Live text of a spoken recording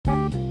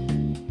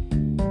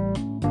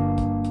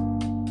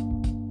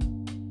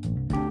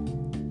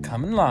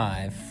Coming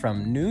live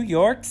from New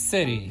York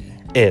City.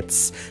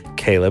 It's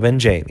Caleb and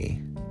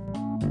Jamie.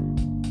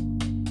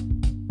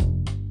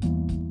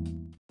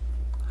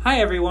 Hi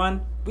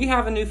everyone, we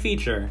have a new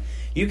feature.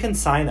 You can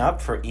sign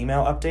up for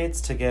email updates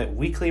to get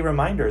weekly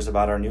reminders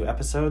about our new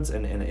episodes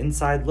and an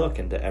inside look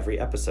into every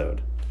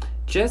episode.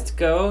 Just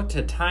go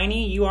to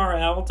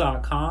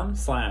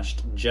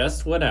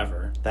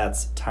tinyurl.com/justwhatever.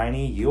 That's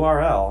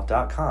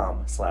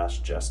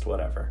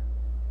tinyurl.com/justwhatever.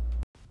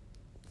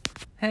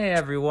 Hey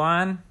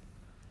everyone.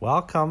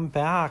 Welcome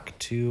back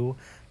to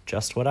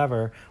Just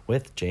Whatever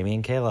with Jamie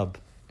and Caleb.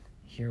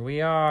 Here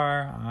we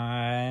are.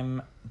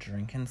 I'm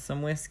drinking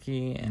some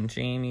whiskey and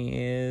Jamie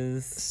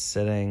is...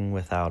 Sitting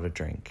without a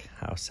drink.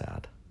 How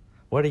sad.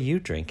 What are you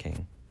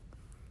drinking?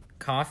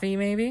 Coffee,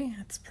 maybe?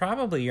 It's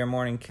probably your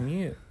morning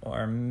commute.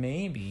 Or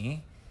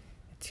maybe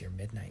it's your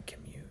midnight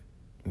commute.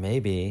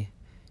 Maybe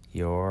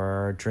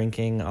you're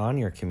drinking on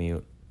your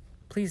commute.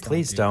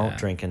 Please don't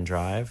drink and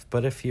drive.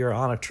 But if you're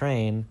on a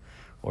train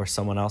or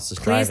someone else is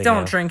driving Please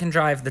don't drink and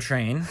drive the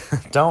train.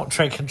 Don't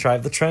drink and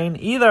drive the train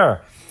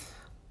either.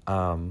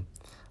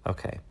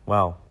 Okay,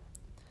 well,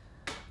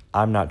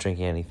 I'm not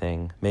drinking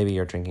anything. Maybe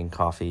you're drinking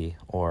coffee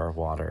or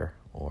water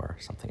or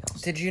something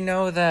else. Did you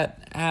know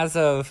that as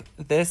of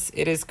this,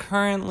 it is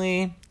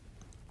currently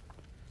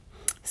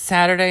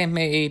Saturday,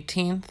 May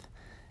 18th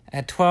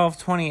at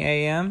 12:20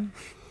 a.m.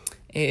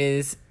 It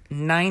is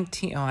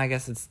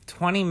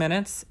 20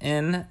 minutes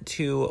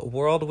into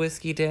World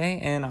Whiskey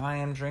Day, and I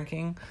am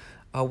drinking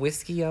a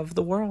whiskey of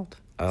the world.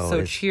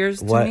 So cheers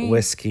to me. What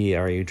whiskey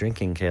are you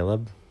drinking,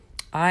 Caleb?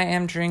 I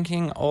am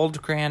drinking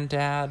Old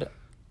Granddad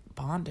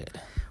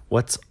Bonded.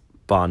 What's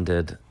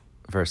bonded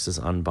versus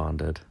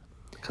unbonded?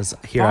 Because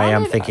here I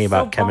am thinking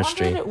about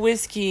chemistry. Bonded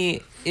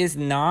whiskey is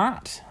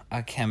not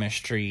a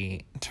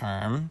chemistry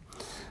term.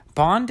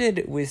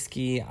 Bonded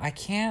whiskey, I'm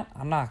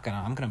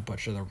gonna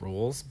butcher the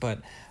rules, but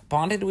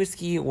bonded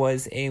whiskey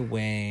was a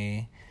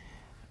way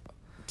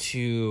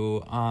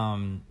to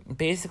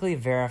basically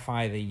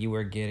verify that you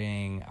were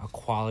getting a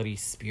quality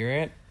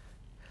spirit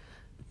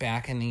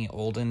back in the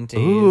olden days.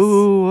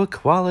 Ooh, a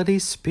quality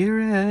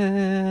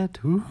spirit.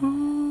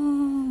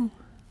 Ooh.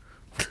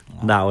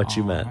 Not what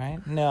you meant.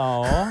 Right?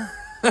 No.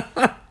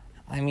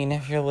 I mean,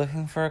 if you're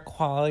looking for a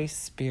quality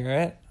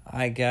spirit,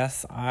 I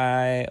guess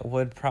I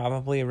would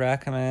probably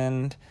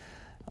recommend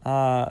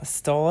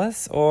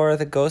Stolas or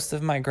the Ghost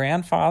of My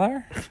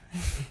Grandfather.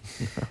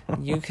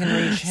 You can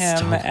reach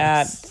him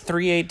at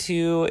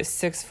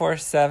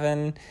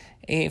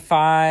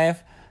 382-647-85.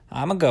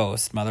 I'm a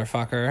ghost,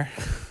 motherfucker.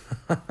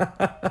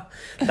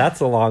 That's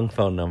a long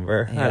phone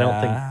number. Yeah, I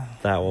don't think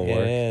that will work.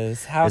 It is.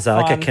 Is that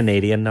like a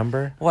Canadian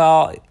number?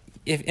 Well,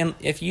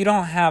 if you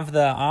don't have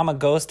the I'm a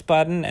ghost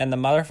button and the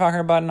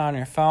motherfucker button on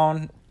your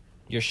phone,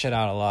 you're shit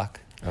out of luck.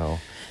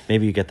 Oh,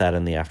 maybe you get that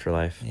in the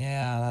afterlife.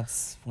 Yeah,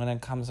 that's when it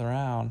comes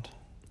around.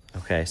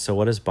 Okay, so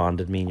what does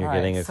bonded mean? You're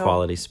getting a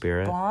quality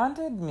spirit?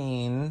 Bonded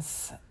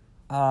means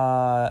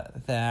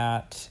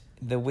that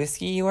the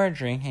whiskey you are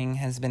drinking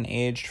has been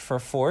aged for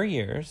 4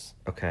 years.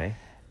 Okay.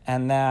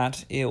 And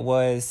that it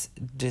was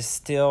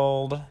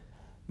distilled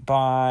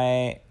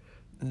by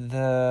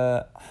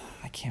I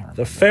can't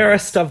remember. The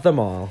fairest of them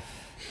all.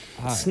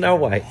 Snow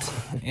White.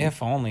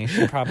 If only.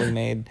 She probably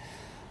made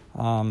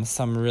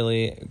some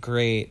really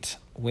great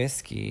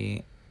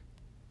whiskey.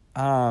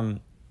 All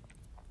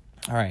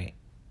right.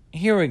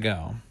 Here we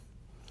go.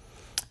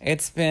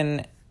 It's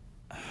been...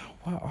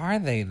 What are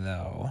they,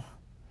 though?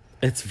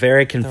 It's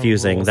very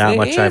confusing. That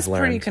much I've learned. It is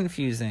pretty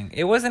confusing.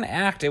 It was an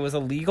act. It was a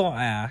legal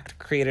act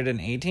created in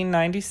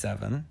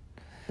 1897.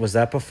 Was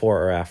that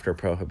before or after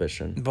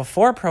Prohibition?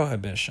 Before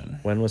Prohibition.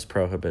 When was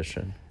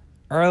Prohibition?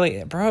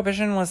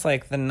 Prohibition was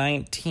like the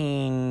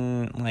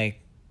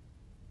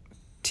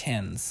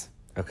 10s.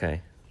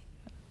 Okay.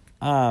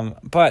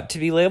 But to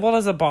be labeled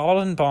as a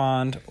bottled and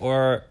bond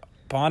or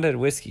bonded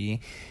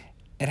whiskey,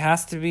 it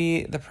has to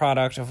be the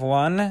product of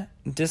one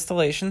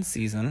distillation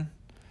season,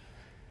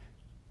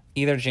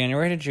 either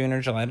January to June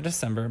or July to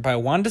December, by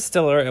one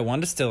distiller at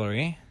one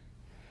distillery,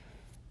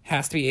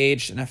 has to be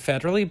aged in a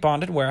federally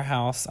bonded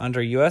warehouse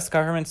under U.S.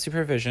 government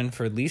supervision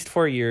for at least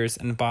 4 years,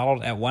 and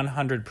bottled at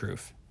 100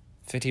 proof,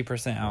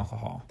 50%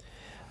 alcohol.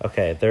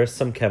 Okay, there's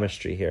some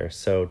chemistry here.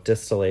 So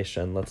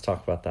distillation, let's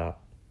talk about that.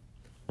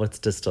 What's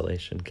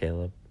distillation,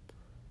 Caleb?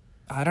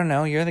 I don't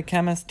know. You're the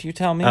chemist. You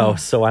tell me. Oh,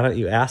 so why don't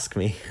you ask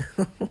me?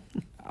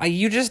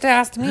 You just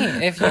asked me.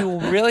 If you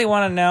really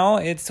want to know,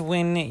 it's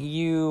when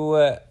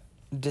you...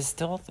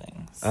 distill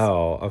things.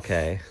 Oh,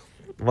 okay.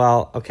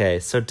 Well, okay.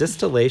 So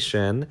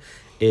distillation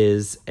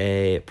is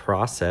a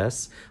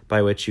process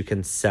by which you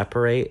can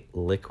separate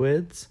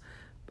liquids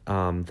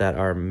that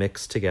are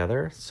mixed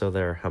together, so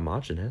they're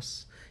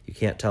homogeneous. You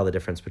can't tell the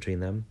difference between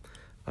them.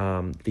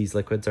 These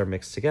liquids are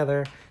mixed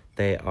together.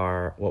 They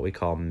are what we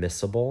call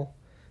miscible,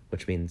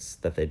 which means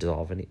that they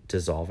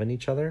dissolve in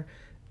each other,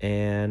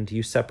 and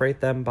you separate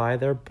them by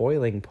their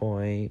boiling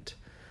point.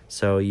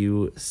 So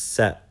you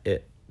set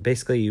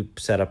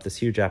up this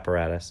huge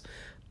apparatus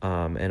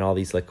and all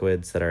these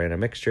liquids that are in a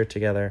mixture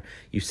together.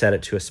 You set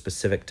it to a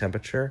specific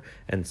temperature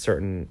and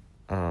certain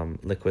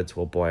liquids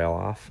will boil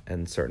off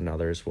and certain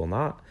others will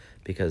not,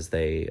 because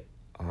they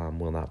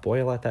will not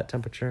boil at that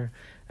temperature.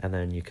 And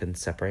then you can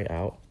separate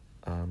out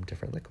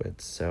different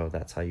liquids. So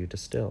that's how you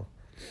distill.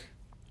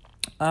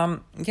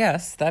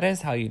 Yes, that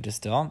is how you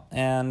distill.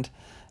 And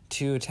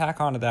to tack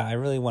onto that, I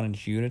really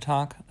wanted you to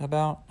talk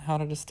about how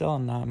to distill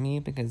and not me,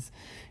 because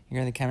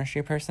you're the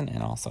chemistry person,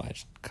 and also I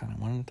just kind of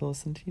wanted to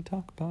listen to you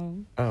talk about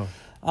it.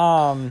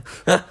 Oh.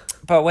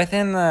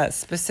 But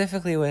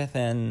specifically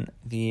within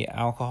the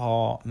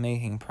alcohol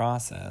making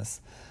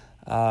process,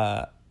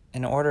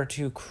 in order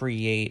to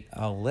create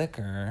a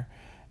liquor,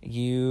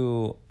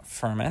 you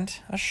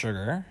ferment a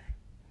sugar,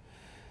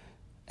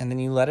 and then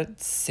you let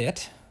it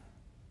sit.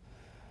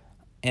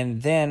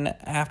 And then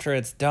after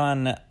it's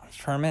done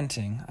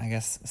fermenting, I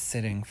guess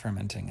sitting,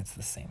 fermenting, it's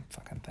the same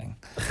fucking thing.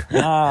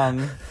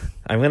 I'm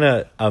going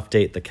to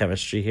update the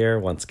chemistry here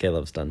once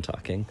Caleb's done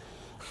talking.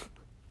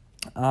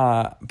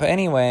 But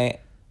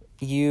anyway,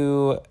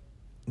 you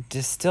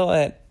distill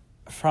it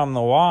from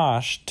the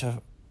wash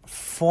to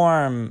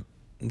form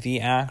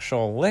the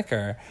actual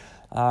liquor.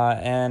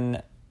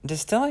 And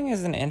distilling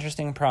is an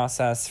interesting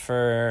process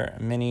for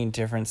many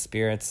different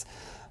spirits.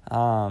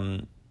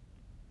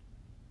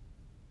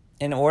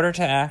 In order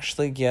to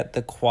actually get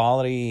the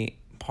quality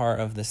part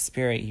of the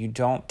spirit, you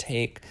don't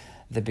take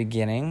the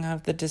beginning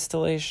of the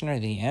distillation or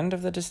the end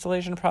of the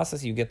distillation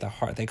process. You get the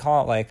heart. They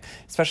call it, like,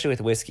 especially with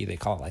whiskey, they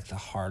call it like the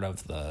heart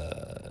of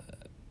the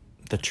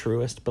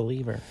truest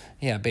believer.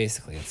 Yeah,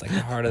 basically. It's like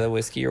the heart of the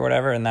whiskey or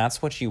whatever, and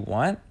that's what you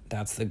want.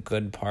 That's the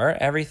good part.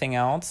 Everything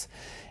else,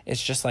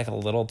 it's just like a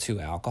little too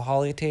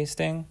alcohol-y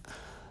tasting.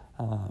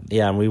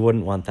 Yeah, and we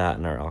wouldn't want that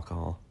in our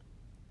alcohol.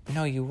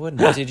 No, you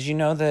wouldn't. Did you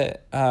know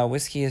that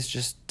whiskey is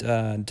just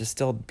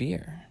distilled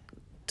beer?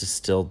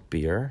 Distilled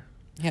beer?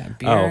 Yeah,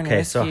 beer and okay.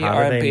 whiskey So how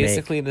are do they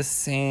basically the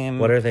same.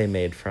 What are they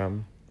made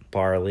from?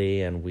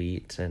 Barley and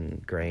wheat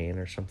and grain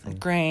or something?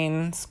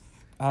 Grains.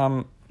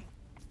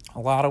 A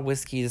lot of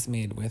whiskey is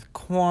made with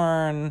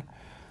corn.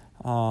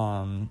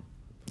 You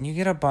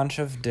get a bunch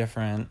of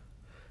different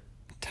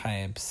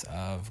types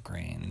of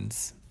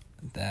grains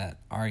that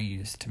are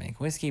used to make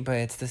whiskey, but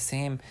it's the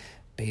same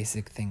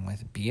basic thing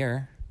with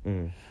beer.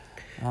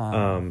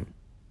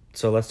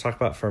 So let's talk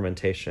about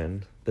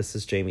fermentation. This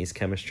is Jamie's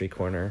Chemistry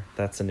Corner.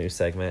 That's a new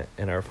segment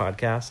in our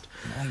podcast.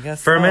 I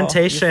guess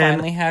fermentation. So. You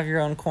finally have your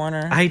own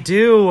corner. I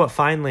do,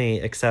 finally,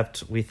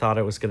 except we thought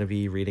it was going to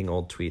be reading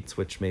old tweets,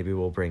 which maybe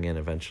we'll bring in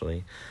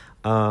eventually.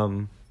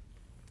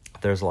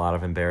 There's a lot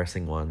of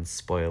embarrassing ones,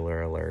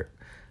 spoiler alert,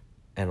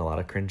 and a lot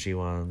of cringy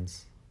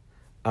ones.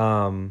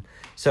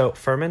 So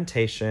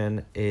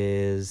fermentation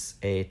is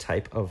a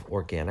type of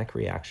organic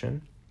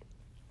reaction.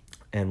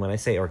 And when I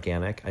say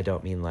organic, I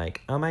don't mean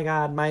like, oh my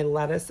God, my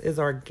lettuce is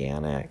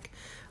organic,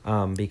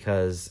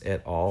 because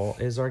it all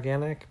is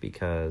organic,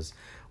 because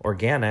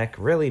organic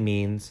really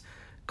means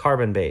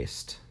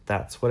carbon-based.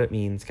 That's what it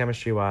means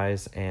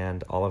chemistry-wise,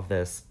 and all of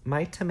this,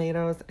 my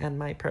tomatoes and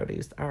my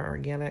produce are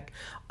organic,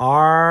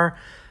 are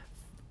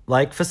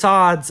like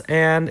facades,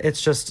 and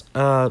it's just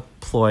a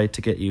ploy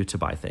to get you to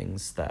buy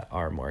things that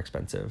are more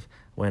expensive,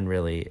 when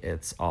really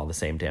it's all the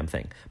same damn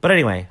thing. But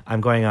anyway,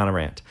 I'm going on a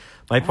rant.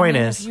 My point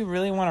is, if you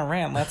really want to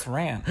rant, let's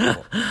rant.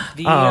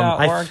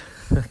 I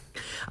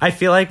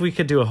feel like we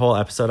could do a whole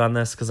episode on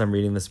this, because I'm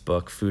reading this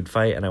book, Food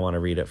Fight, and I want to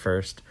read it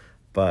first.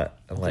 But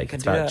like,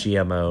 it's about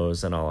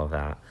GMOs and all of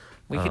that.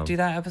 We could do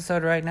that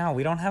episode right now.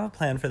 We don't have a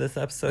plan for this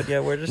episode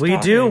yet. We're just we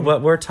talking. do,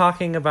 but we're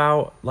talking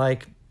about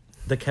like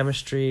the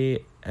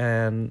chemistry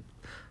and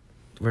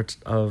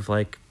of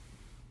like,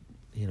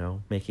 you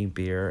know, making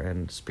beer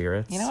and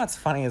spirits. You know what's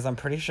funny is I'm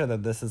pretty sure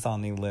that this is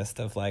on the list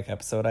of like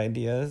episode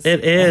ideas.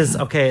 It is.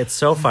 Okay, it's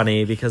so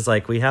funny because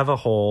like we have a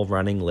whole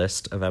running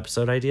list of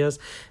episode ideas,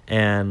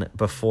 and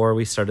before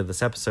we started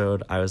this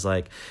episode, I was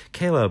like,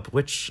 Caleb,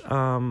 which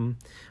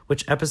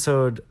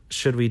episode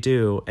should we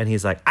do? And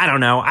he's like, I don't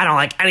know. I don't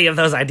like any of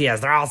those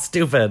ideas. They're all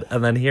stupid.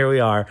 And then here we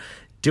are,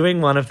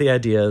 doing one of the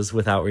ideas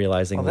without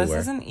realizing we were.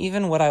 This isn't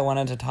even what I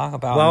wanted to talk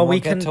about. Well, we'll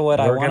get to what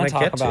I want to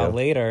talk about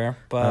later.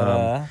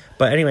 But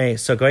anyway,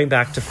 so going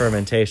back to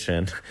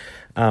fermentation,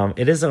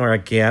 it is an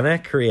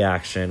organic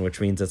reaction, which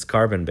means it's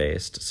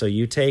carbon-based. So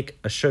you take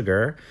a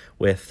sugar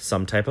with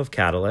some type of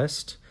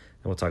catalyst,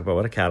 and we'll talk about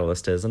what a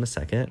catalyst is in a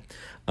second.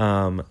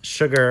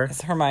 Sugar.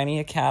 Is Hermione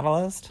a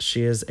catalyst?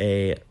 She is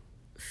a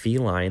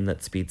feline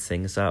that speeds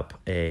things up,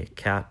 a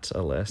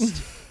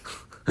catalyst.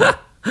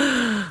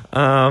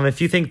 If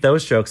you think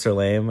those jokes are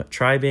lame,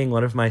 try being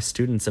one of my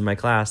students in my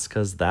class,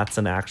 because that's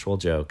an actual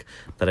joke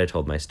that I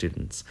told my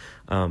students.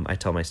 I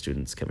tell my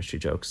students chemistry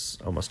jokes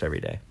almost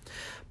every day.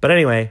 But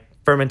anyway,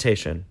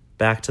 fermentation.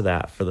 Back to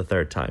that for the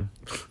third time.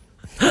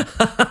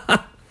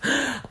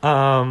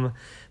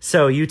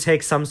 So you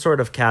take some sort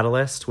of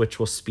catalyst, which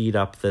will speed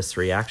up this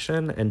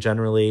reaction. And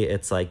generally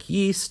it's like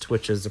yeast,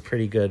 which is a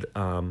pretty good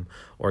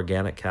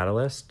organic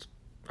catalyst.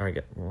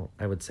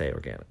 I would say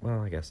organic.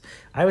 Well, I guess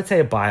I would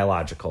say a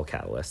biological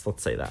catalyst.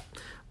 Let's say that.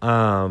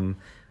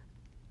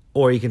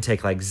 Or you can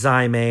take like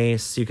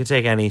zymase. You could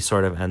take any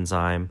sort of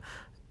enzyme.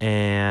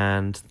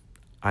 And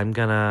I'm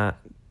going to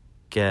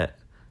get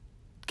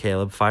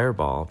Caleb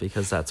Fireball,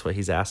 because that's what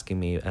he's asking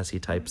me as he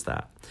types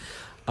that.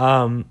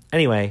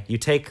 Anyway, you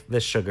take the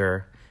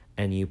sugar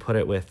and you put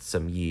it with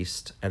some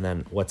yeast, and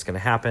then what's going to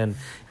happen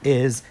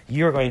is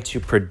you're going to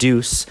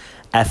produce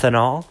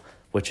ethanol,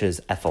 which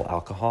is ethyl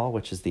alcohol,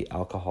 which is the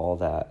alcohol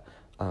that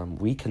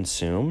we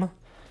consume.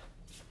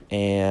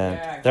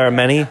 And there are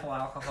many ethyl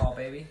alcohol,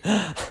 baby.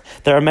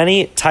 there are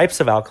many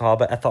types of alcohol,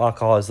 but ethyl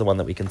alcohol is the one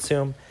that we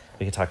consume.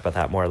 We can talk about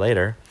that more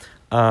later.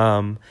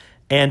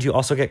 And you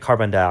also get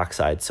carbon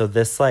dioxide. So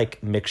this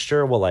like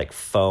mixture will like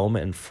foam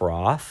and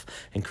froth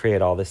and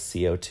create all this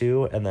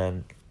CO2. And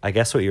then I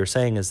guess what you were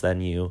saying is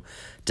then you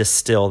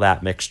distill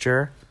that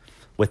mixture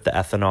with the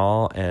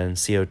ethanol and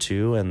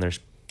CO2. And there's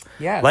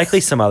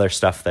likely some other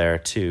stuff there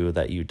too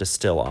that you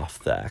distill off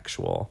the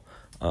actual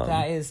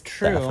that is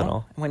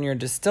true when you're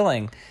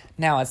distilling.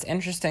 Now, it's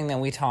interesting that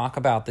we talk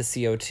about the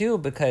CO2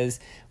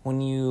 because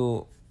when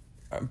you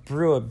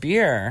brew a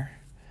beer...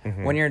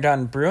 Mm-hmm. When you're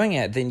done brewing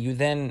it,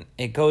 then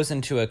it goes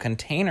into a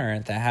container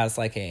that has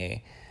like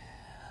I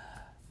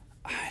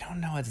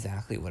don't know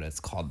exactly what it's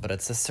called, but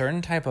it's a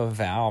certain type of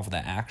valve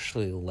that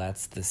actually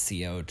lets the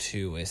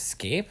CO2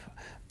 escape,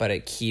 but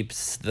it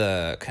keeps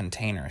the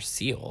container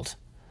sealed.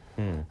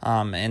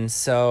 And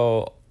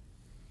so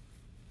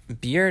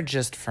beer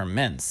just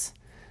ferments.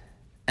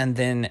 And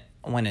then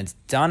when it's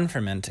done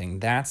fermenting,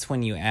 that's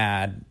when you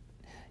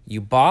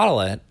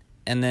bottle it.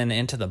 And then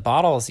into the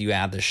bottles, you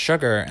add the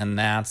sugar, and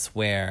that's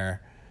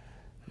where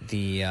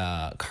the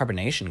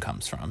carbonation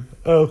comes from.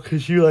 Oh,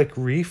 because you like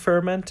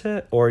re-ferment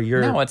it? Or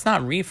you're... No, it's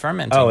not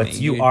re-fermenting. Oh,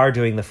 you are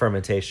doing the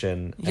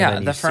fermentation. Yeah,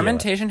 the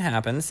fermentation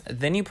happens.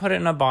 Then you put it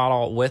in a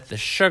bottle with the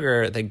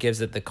sugar that gives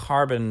it the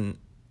carbon.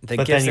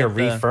 But then you're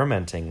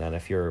re-fermenting then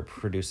if you're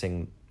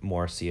producing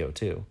more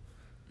CO2.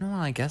 No,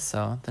 I guess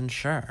so. Then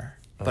sure.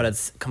 Oh. But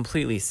it's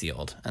completely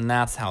sealed, and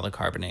that's how the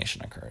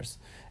carbonation occurs.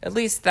 At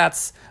least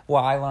that's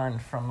what I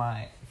learned from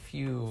my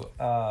few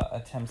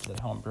attempts at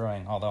home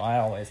brewing, although I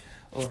always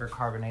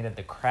over-carbonated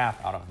the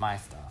crap out of my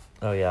stuff.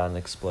 Oh, yeah, and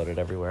exploded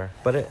everywhere.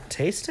 But it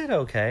tasted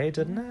okay,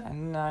 didn't it?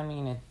 I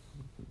mean,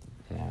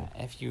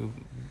 if you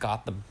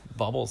got the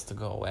bubbles to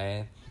go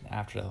away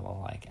after the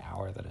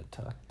hour that it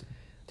took to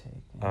take.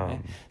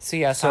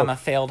 So I'm a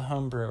failed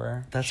home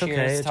brewer. That's Cheers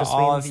okay. It to just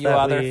all means of you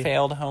other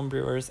failed home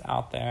brewers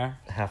out there.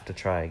 Have to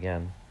try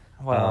again.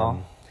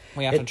 Well...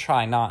 we have to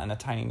try not in a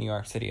tiny New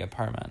York City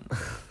apartment.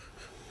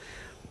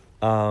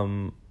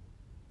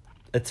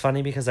 It's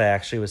funny because I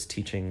actually was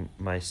teaching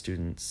my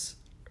students,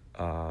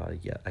 I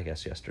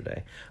guess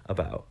yesterday,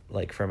 about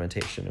like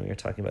fermentation, and we were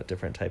talking about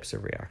different types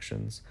of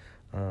reactions.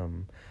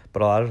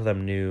 But a lot of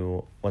them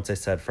knew once I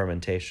said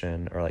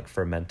fermentation or like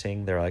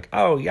fermenting, they're like,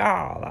 "Oh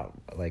yeah,"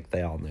 like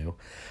they all knew.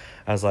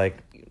 I was like,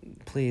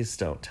 "Please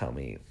don't tell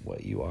me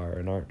what you are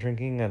and aren't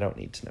drinking. I don't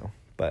need to know."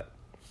 But,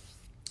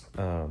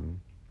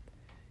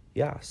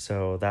 yeah,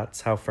 so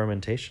that's how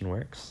fermentation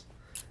works.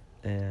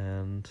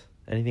 And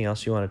anything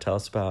else you want to tell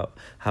us about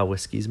how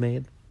whiskey's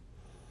made?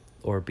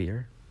 Or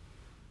beer?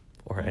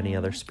 Or any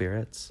other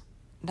spirits?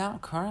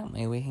 Not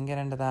currently. We can get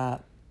into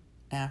that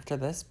after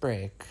this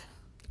break.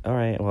 All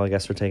right, well, I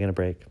guess we're taking a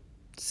break.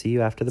 See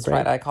you after the break.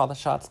 That's right, I call the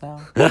shots now.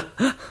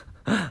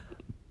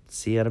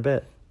 See you in a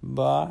bit.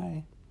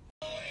 Bye.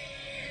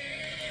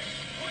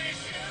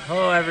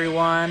 Hello,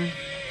 everyone.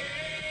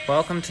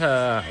 Welcome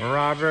to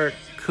Robert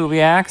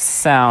Kubiak's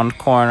Sound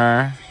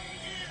Corner.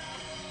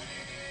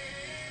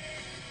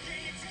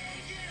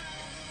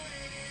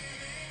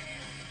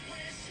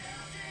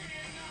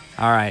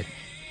 All right.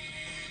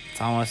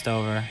 It's almost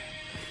over.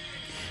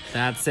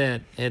 That's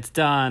it. It's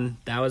done.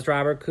 That was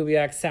Robert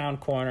Kubiak's Sound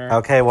Corner.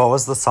 Okay, what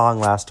was the song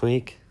last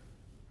week?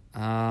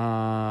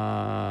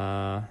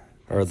 Or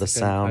the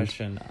sound?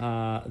 Question.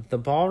 The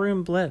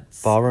Ballroom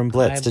Blitz. Ballroom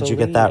Blitz. Did you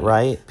get that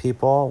right,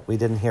 people? We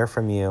didn't hear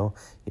from you.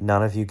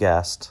 None of you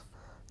guessed.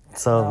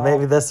 So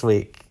maybe this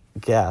week,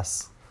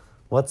 guess.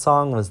 What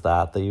song was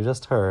that you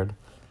just heard?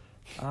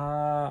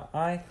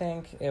 I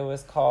think it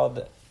was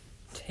called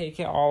Take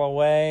It All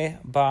Away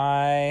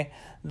by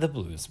the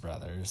Blues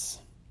Brothers.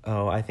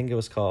 Oh, I think it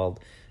was called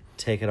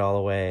Take It All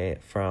Away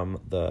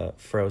from the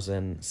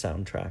Frozen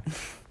soundtrack.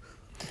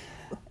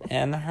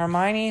 And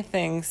Hermione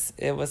thinks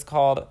it was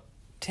called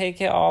Take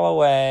It All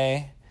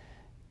Away.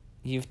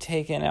 You've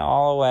taken it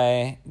all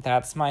away.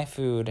 That's my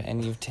food,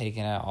 and you've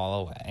taken it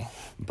all away.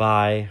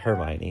 By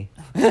Hermione.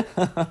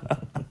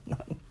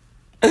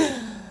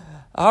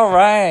 All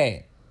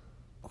right.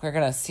 We're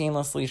going to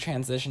seamlessly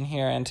transition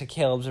here into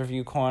Caleb's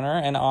Review Corner.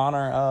 In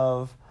honor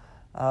of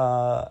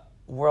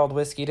World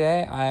Whiskey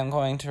Day, I am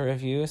going to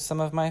review some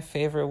of my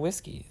favorite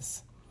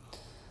whiskeys.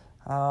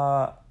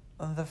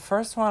 The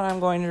first one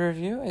I'm going to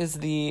review is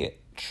the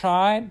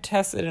tried,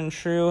 tested, and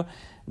true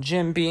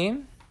Jim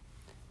Beam.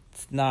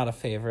 It's not a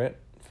favorite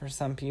for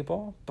some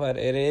people, but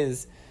it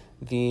is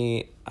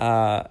the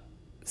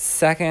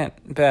second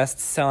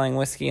best-selling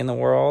whiskey in the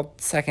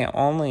world, second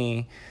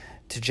only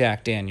to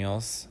Jack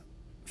Daniels,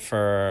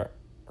 for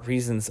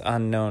reasons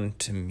unknown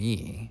to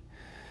me.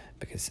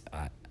 Because,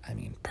 I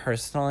mean,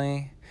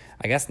 personally,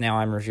 I guess now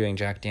I'm reviewing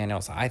Jack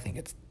Daniels. I think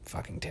it's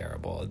fucking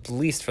terrible, at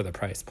least for the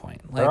price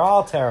point. Like, They're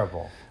all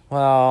terrible.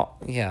 well,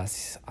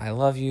 yes, I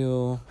love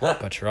you,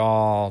 but you're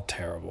all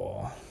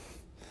terrible.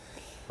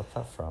 What's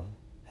that from?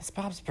 It's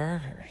Bob's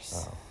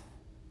Burgers. Oh.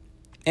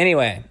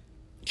 Anyway,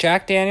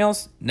 Jack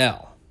Daniels,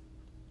 no.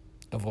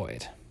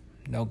 Avoid.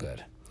 No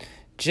good.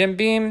 Jim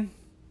Beam,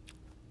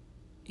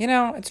 you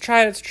know, it's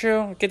tried, it's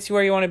true. It gets you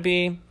where you want to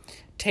be.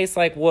 Tastes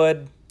like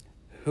wood.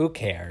 Who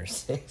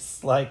cares?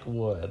 Tastes like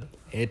wood.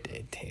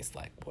 It tastes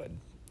like wood.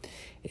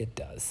 It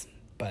does.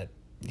 But,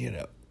 you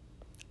know,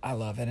 I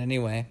love it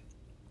anyway.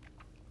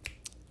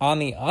 On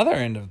the other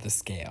end of the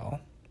scale,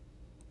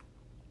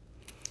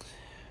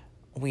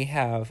 we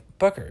have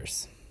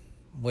Booker's,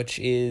 which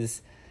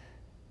is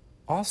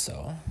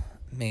also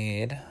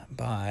made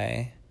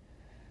by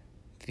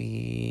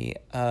the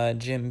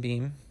Jim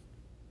Beam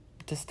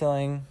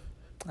Distilling.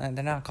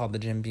 They're not called the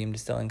Jim Beam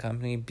Distilling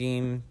Company.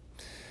 Beam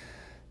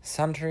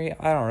Suntory.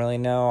 I don't really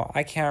know.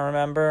 I can't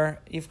remember.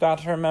 You've got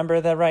to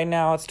remember that right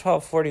now it's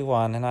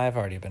 12:41, and I've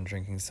already been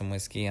drinking some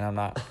whiskey, and I'm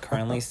not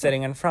currently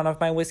sitting in front of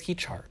my whiskey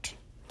chart.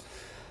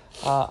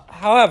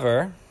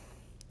 However,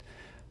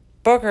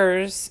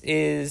 Booker's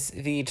is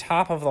the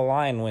top of the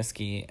line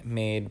whiskey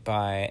made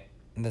by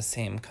the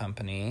same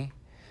company,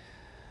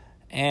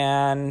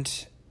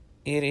 and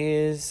it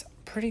is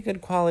pretty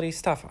good quality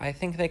stuff. I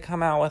think they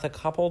come out with a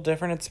couple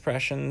different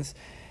expressions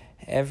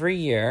every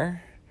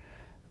year.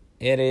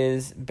 It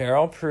is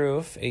barrel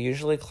proof. It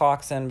usually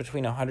clocks in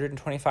between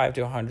 125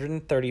 to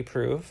 130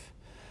 proof.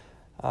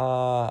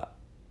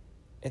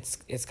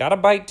 It's got a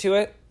bite to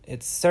it.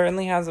 It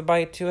certainly has a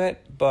bite to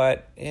it,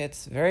 but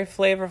it's very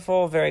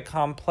flavorful, very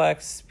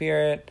complex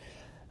spirit.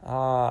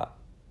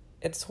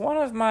 It's one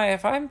of my,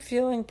 if I'm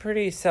feeling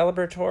pretty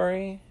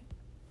celebratory,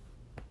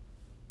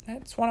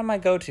 it's one of my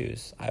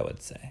go-tos, I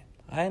would say.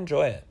 I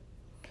enjoy it.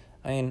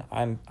 I mean,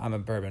 I'm a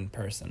bourbon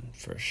person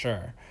for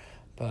sure,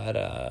 but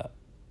I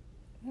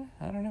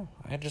don't know.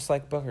 I just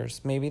like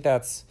Booker's. Maybe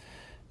that's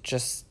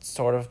just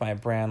sort of my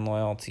brand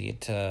loyalty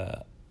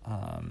to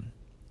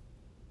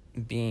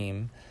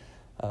Beam.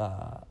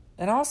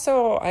 And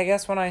also, I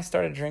guess when I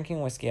started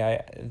drinking whiskey,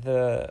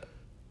 the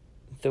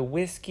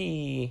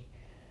whiskey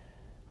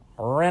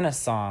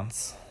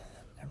renaissance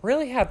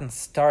really hadn't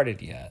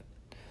started yet.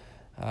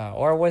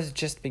 Or was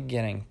just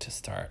beginning to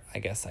start, I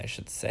guess I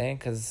should say,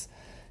 because,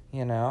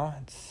 you know,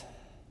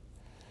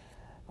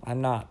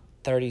 I'm not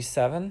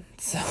 37,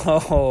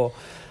 so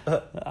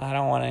I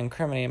don't want to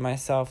incriminate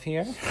myself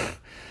here.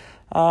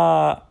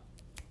 But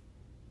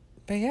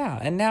yeah,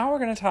 and now we're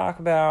going to talk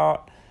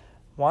about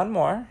one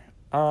more.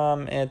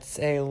 It's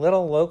a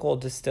little local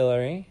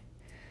distillery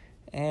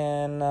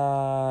in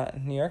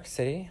New York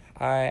City.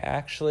 I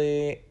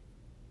actually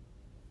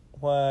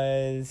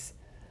was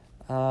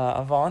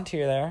a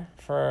volunteer there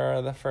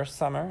for the first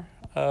summer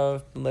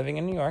of living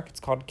in New York. It's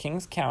called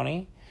Kings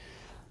County,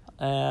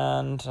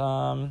 and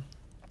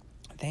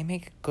they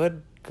make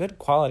good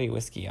quality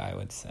whiskey, I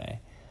would say.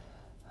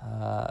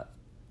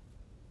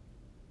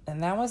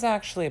 And that was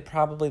actually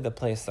probably the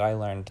place that I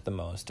learned the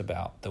most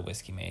about the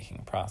whiskey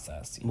making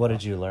process. What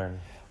did you learn?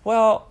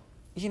 Well,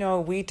 you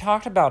know, we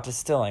talked about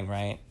distilling,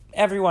 right?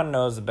 Everyone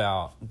knows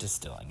about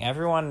distilling.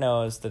 Everyone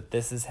knows that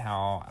this is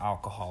how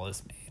alcohol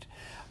is made.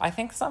 I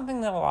think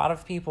something that a lot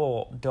of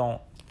people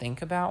don't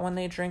think about when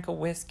they drink a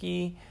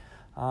whiskey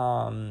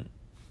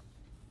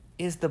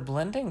is the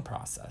blending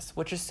process,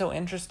 which is so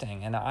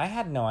interesting. And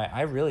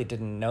I really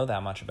didn't know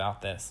that much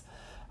about this.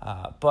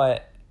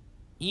 But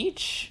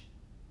each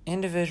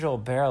individual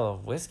barrel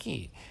of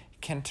whiskey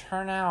can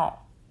turn out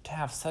to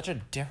have such a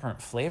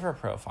different flavor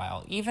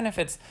profile, even if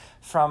it's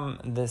from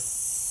the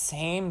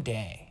same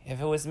day.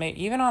 If it was made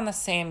even on the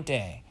same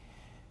day,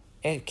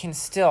 it can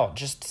still,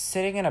 just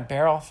sitting in a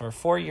barrel for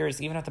 4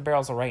 years, even if the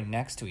barrels are right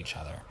next to each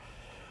other.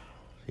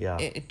 Yeah.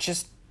 It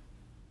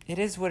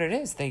is what it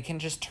is. They can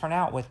just turn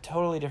out with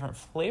totally different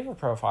flavor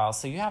profiles.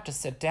 So you have to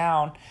sit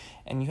down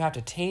and you have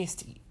to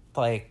taste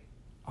like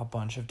a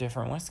bunch of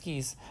different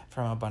whiskeys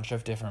from a bunch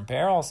of different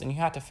barrels, and you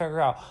have to figure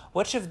out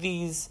which of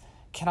these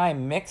can I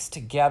mix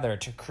together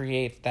to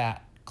create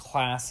that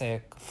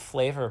classic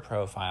flavor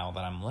profile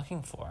that I'm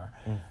looking for.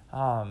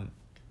 And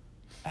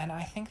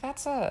I think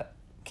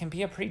can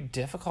be a pretty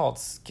difficult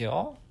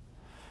skill.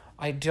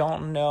 I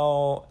don't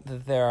know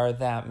that there are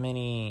that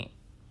many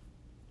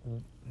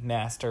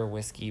master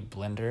whiskey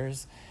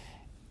blenders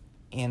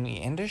in the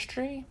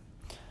industry.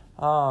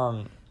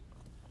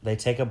 They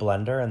take a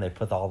blender and they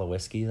put all the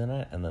whiskeys in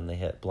it, and then they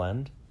hit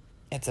blend?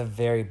 It's a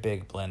very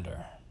big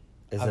blender.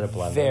 Is it a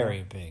blender?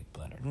 Very big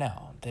blender.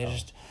 No,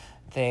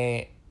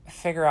 they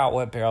figure out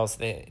what barrels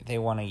they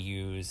want to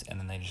use, and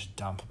then they just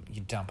dump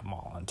them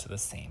all into the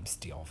same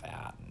steel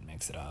vat and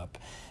mix it up.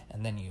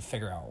 And then you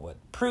figure out what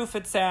proof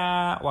it's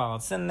at while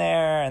it's in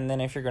there, and then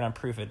if you're going to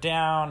proof it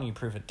down, you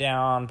proof it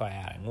down by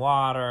adding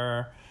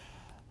water.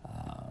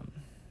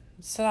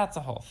 So that's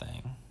the whole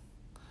thing.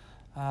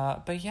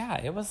 But yeah,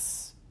 it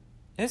was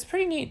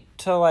pretty neat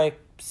to like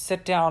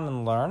sit down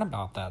and learn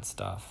about that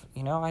stuff.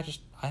 You know,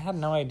 I had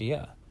no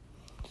idea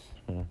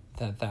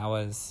that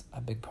was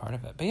a big part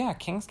of it. But yeah,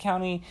 Kings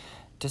County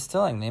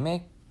Distilling, they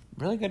make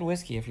Really good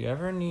whiskey. If you're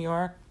ever in New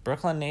York,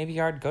 Brooklyn Navy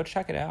Yard, go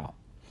check it out.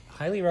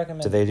 Highly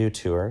recommend. Do they do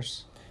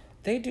tours?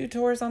 They do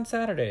tours on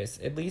Saturdays.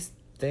 At least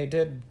they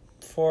did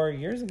 4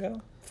 years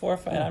ago. 4 or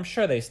 5. And I'm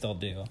sure they still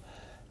do.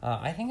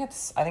 I think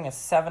it's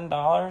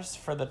 $7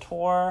 for the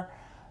tour.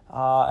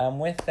 And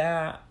with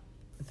that,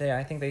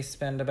 I think they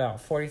spend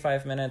about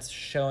 45 minutes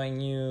showing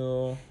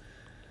you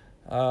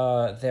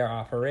their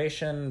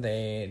operation.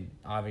 They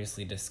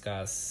obviously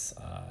discuss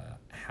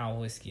how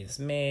whiskey is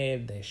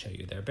made. They show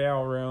you their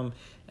barrel room,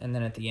 and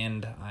then at the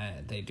end,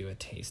 they do a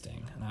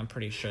tasting. And I'm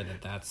pretty sure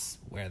that's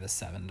where the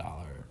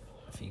 $7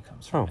 fee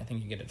comes from. I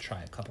think you get to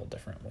try a couple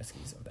different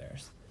whiskeys of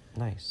theirs.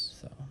 Nice.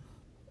 So,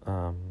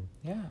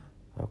 yeah.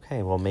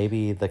 Okay, well,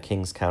 maybe the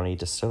Kings County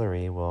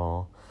Distillery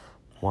will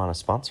want to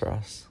sponsor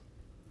us.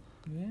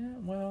 Yeah,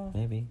 well,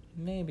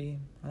 maybe.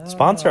 I don't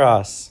Sponsor know.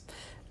 us.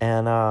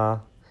 And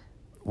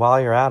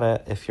while you're at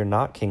it, if you're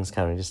not Kings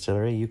County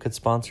Distillery, you could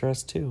sponsor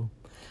us too.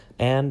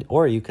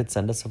 Or you could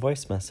send us a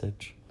voice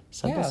message.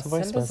 Send us a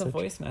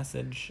voice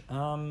message.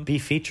 Be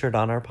featured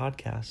on our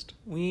podcast.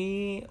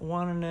 We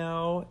want to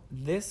know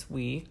this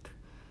week,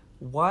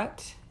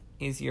 what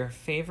is your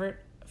favorite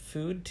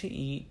food to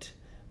eat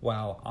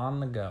while on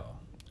the go?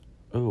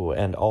 Ooh,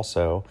 and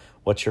also,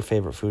 what's your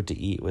favorite food to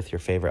eat with your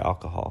favorite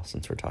alcohol,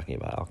 since we're talking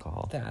about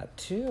alcohol? That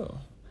too.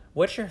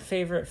 What's your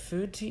favorite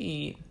food to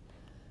eat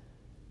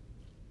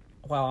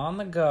while on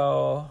the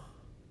go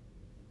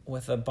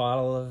with a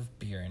bottle of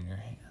beer in your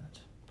hand?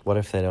 What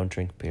if they don't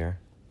drink beer?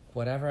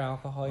 Whatever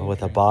alcohol you're With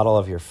drinking. a bottle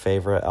of your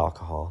favorite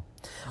alcohol.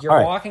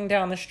 You're walking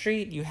down the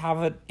street, you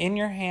have it in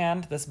your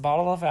hand, this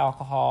bottle of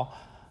alcohol.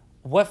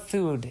 What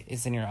food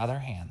is in your other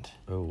hand?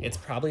 Ooh. It's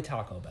probably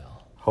Taco Bell.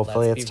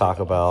 Hopefully it's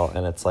Taco Bell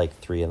and it's like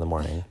 3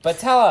 a.m. But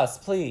tell us,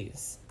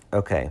 please.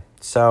 Okay,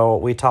 so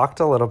we talked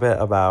a little bit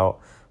about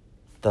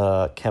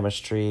the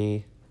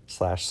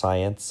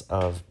chemistry/science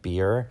of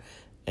beer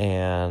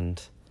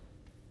and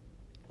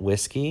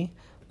whiskey.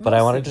 But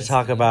I wanted to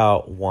talk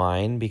about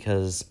wine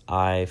because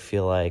I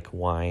feel like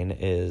wine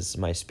is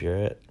my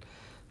spirit.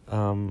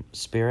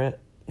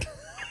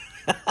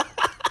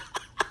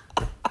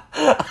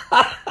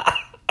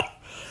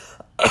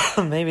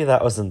 Maybe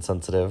that was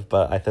insensitive,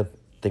 but I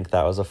think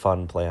that was a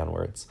fun play on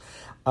words.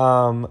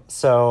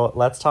 So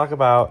let's talk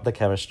about the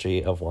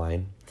chemistry of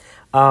wine.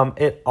 I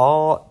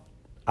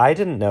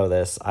didn't know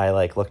this. I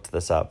looked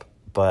this up,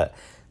 but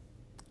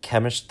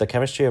the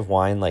chemistry of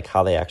wine, like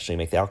how they actually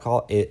make the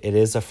alcohol, it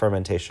is a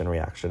fermentation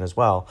reaction as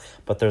well,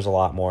 but there's a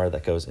lot more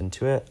that goes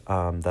into it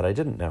that I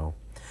didn't know.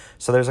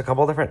 So there's a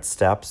couple different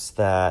steps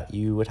that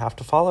you would have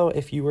to follow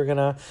if you were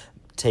gonna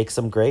take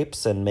some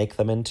grapes and make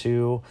them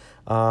into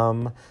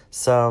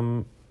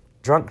some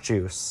drunk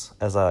juice,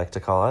 as I like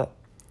to call it.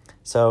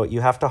 So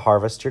you have to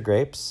harvest your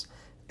grapes,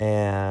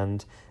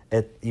 and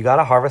you got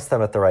to harvest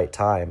them at the right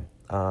time,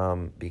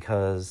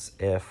 because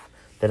if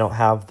they don't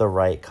have the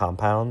right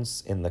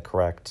compounds in the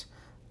correct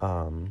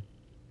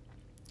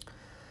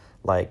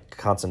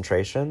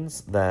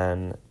concentrations,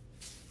 then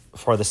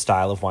for the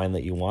style of wine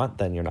that you want,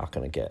 then you're not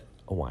going to get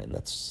a wine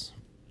that's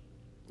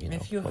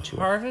if you what you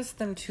harvest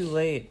them too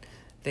late,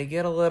 they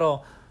get a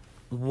little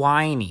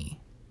whiny.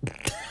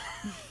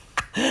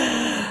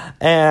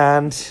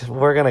 And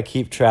we're going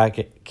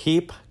to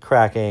keep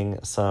cracking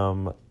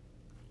some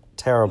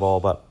terrible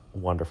but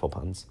wonderful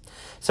puns.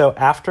 So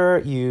after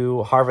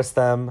you harvest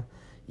them,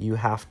 you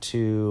have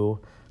to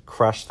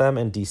crush them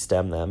and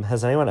destem them.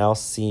 Has anyone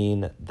else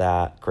seen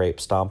that Grape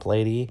Stomp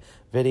Lady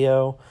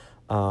video?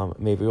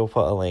 Maybe we'll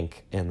put a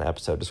link in the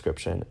episode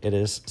description. It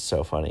is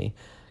so funny.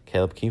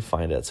 Caleb, can you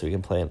find it so we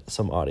can play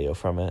some audio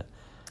from it?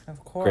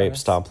 Of course. Grape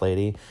Stomp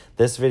Lady.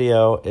 This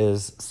video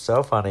is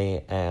so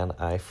funny, and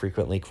I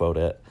frequently quote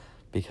it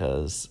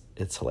because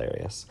it's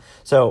hilarious.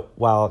 So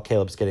while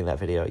Caleb's getting that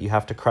video, you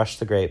have to crush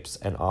the grapes,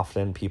 and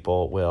often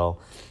people will...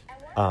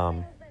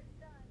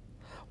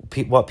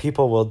 what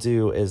people will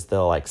do is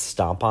they'll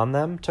stomp on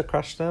them to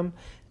crush them,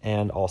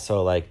 and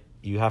also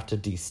you have to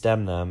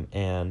destem them.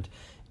 And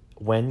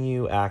when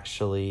you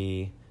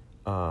actually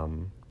are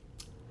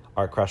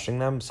crushing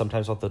them,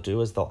 sometimes what they'll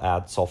do is they'll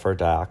add sulfur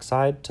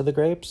dioxide to the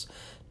grapes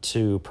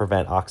to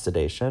prevent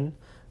oxidation,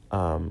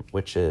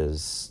 which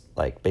is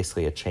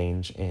basically a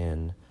change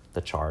in the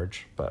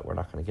charge, but we're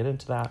not going to get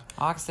into that.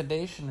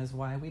 Oxidation is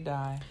why we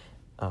die.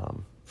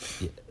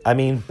 I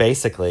mean,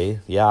 basically,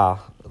 yeah,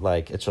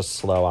 it's just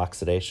slow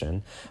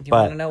oxidation. Do you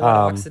want to know what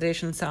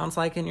oxidation sounds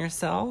like in your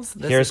cells?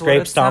 Here's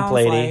Grape Stomp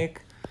Lady.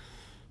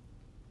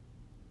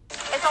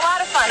 It's a lot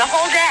of fun, a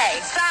whole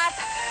day. Stop.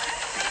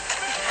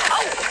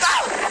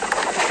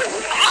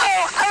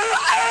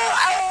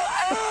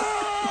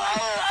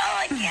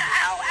 I can't.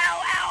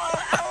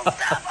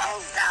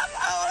 Stop.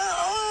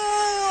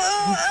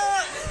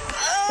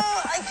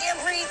 I can't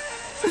breathe.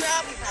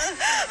 Stop.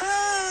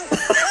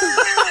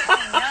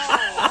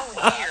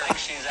 I think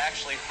she's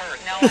actually hurt.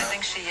 No, I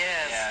think she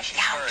is. Yeah, she's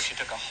hurt. She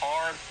took a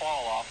hard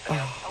fall off there.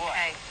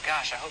 Okay.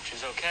 Gosh, I hope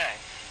she's okay.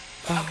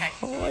 Okay.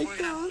 Oh my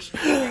gosh.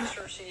 Make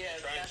sure she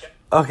is.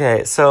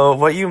 Okay, so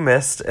what you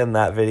missed in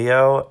that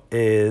video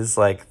is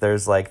like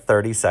there's like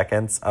 30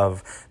 seconds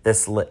of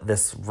this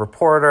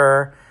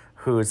reporter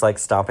who's like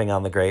stomping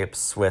on the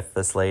grapes with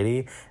this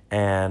lady,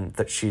 and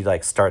that she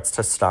like starts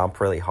to stomp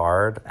really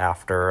hard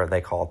after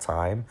they call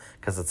time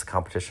because it's a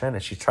competition,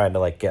 and she's trying to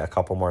like get a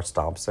couple more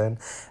stomps in,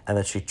 and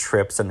then she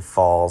trips and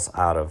falls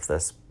out of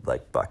this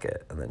like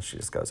bucket, and then she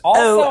just goes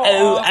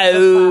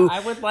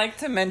I would like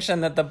to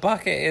mention that the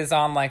bucket is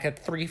on like a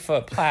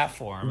 3-foot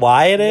platform.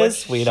 Why it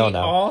is, which we don't she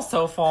know.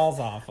 also falls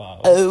off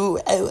of.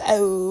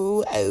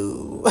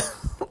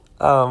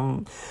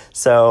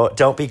 So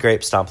don't be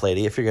grape stomp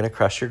lady if you're gonna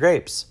crush your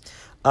grapes.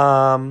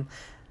 Then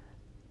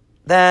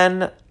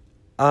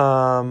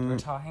We're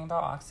talking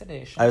about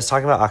oxidation. I was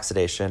talking about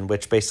oxidation,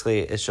 which basically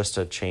is just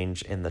a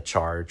change in the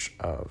charge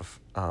of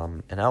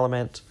an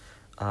element.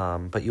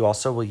 But you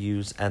also will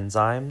use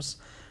enzymes,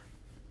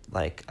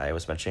 like I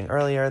was mentioning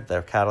earlier.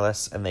 They're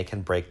catalysts, and they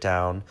can break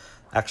down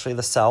actually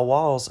the cell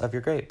walls of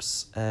your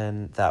grapes,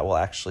 and that will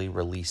actually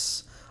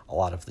release a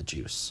lot of the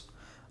juice.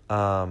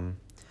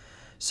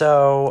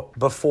 So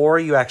before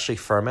you actually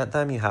ferment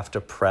them, you have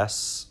to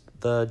press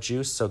the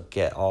juice, so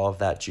get all of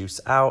that juice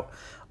out.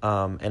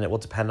 And it will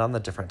depend on the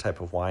different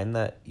type of wine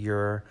that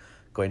you're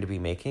going to be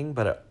making,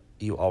 but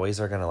you always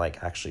are going to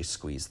like actually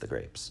squeeze the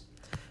grapes.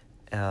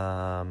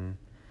 Then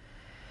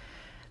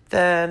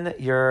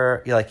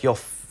you'll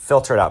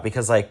filter it out,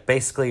 because like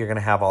basically you're going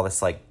to have all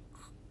this like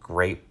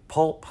grape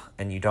pulp,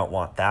 and you don't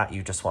want that.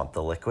 You just want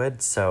the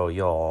liquid. So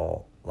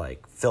you'll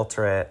like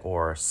filter it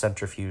or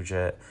centrifuge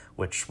it,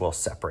 which will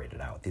separate it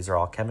out. These are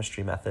all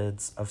chemistry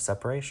methods of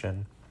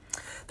separation.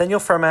 Then you'll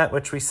ferment,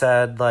 which we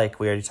said, like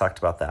we already talked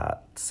about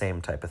that,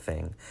 same type of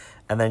thing.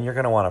 And then you're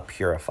going to want to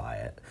purify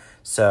it.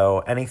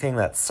 So anything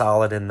that's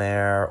solid in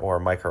there, or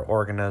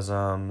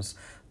microorganisms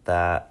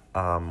that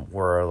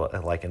were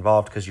like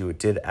involved, because you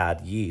did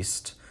add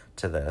yeast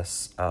to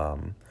this,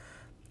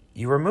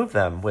 you remove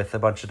them with a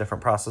bunch of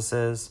different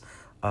processes.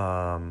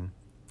 And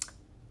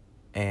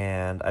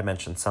I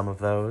mentioned some of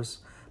those,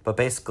 but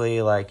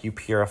basically like you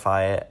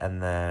purify it,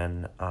 and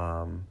then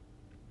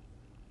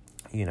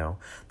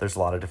there's a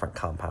lot of different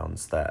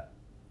compounds that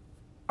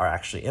are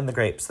actually in the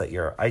grapes that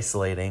you're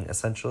isolating,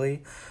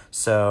 essentially.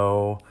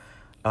 So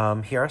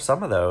here are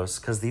some of those,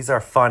 because these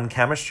are fun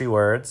chemistry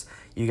words.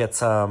 You get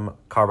some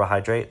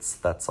carbohydrates,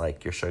 that's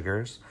like your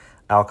sugars.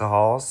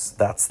 Alcohols,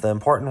 that's the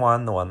important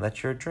one, the one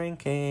that you're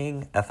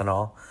drinking.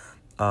 Ethanol.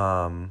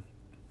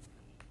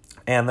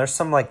 And there's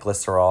some like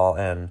glycerol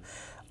and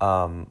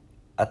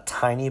a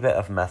tiny bit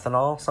of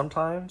methanol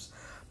sometimes.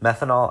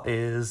 Methanol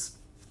is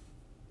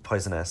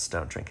poisonous,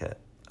 don't drink it.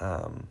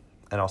 And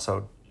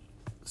also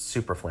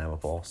super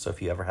flammable, so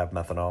if you ever have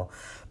methanol,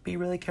 be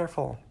really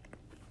careful.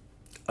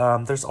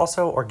 There's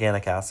also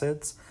organic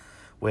acids,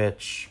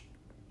 which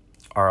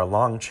are a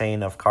long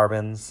chain of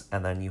carbons,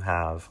 and then you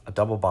have a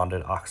double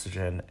bonded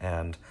oxygen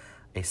and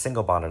a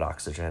single bonded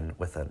oxygen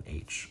with an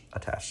H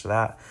attached to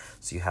that.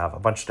 So you have a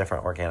bunch of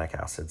different organic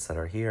acids that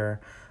are here.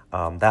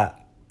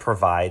 That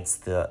provides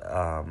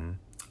the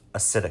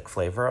acidic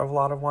flavor of a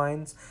lot of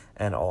wines,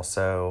 and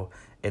also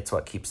it's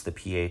what keeps the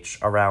pH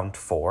around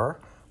 4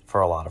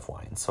 for a lot of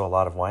wines. So a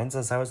lot of wines,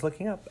 as I was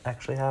looking up,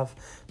 actually have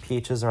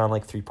pHs around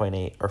like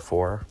 3.8 or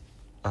 4,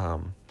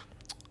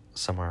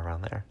 somewhere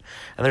around there.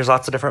 And there's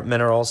lots of different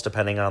minerals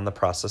depending on the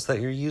process that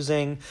you're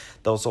using.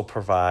 Those will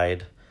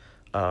provide,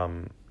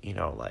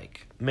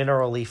 like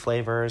mineral-y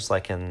flavors,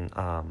 like in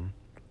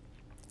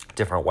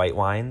different white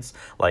wines.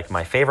 Like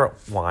my favorite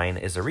wine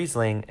is a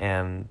Riesling,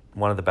 and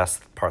one of the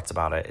best parts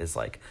about it is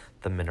like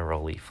the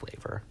mineral-y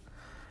flavor.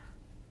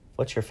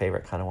 What's your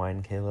favorite kind of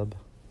wine, Caleb?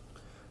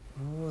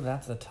 Ooh,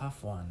 that's a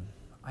tough one.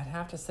 I'd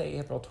have to say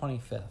April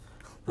 25th.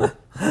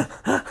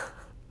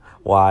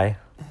 Why?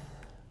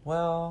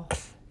 Well,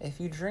 if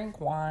you drink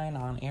wine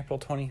on April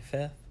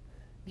 25th,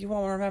 you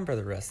won't remember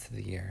the rest of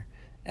the year.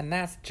 And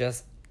that's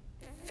just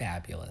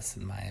fabulous,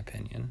 in my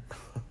opinion.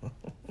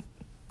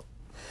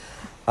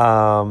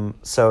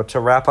 So to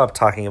wrap up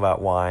talking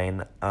about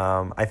wine,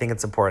 I think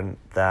it's important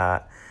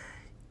that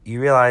you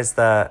realize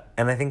that,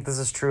 and I think this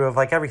is true of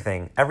like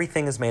everything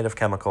is made of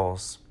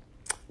chemicals.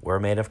 We're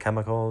made of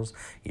chemicals.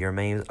 You're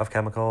made of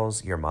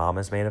chemicals. Your mom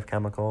is made of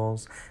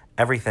chemicals.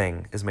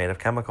 Everything is made of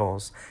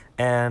chemicals.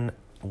 And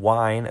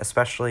wine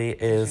especially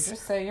is... Did you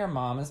just say your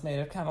mom is made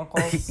of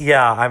chemicals?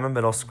 Yeah, I'm a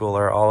middle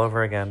schooler all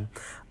over again.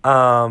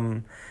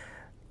 Wine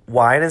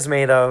is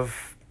made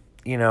of,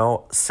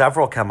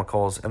 several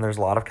chemicals, and there's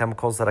a lot of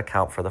chemicals that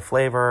account for the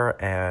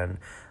flavor and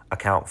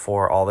account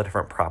for all the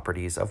different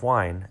properties of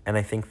wine. And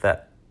I think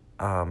that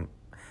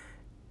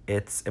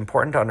it's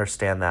important to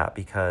understand that,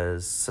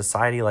 because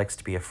society likes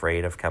to be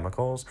afraid of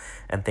chemicals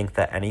and think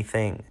that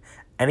anything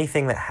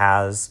that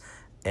has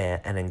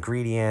an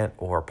ingredient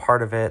or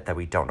part of it that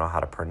we don't know how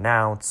to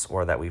pronounce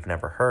or that we've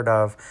never heard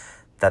of,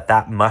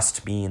 that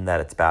must mean that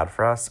it's bad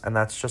for us. And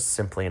that's just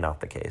simply not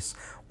the case.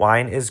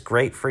 Wine is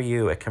great for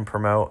you. It can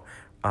promote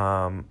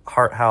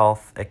heart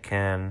health. It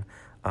can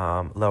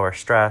lower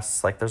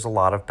stress. Like, there's a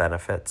lot of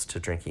benefits to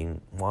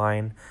drinking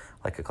wine.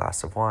 like a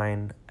glass of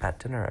wine at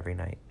dinner every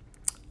night.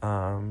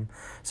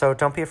 So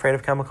don't be afraid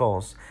of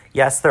chemicals.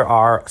 Yes, there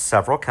are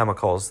several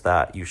chemicals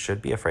that you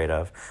should be afraid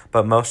of,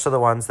 but most of the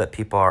ones that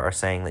people are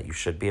saying that you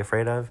should be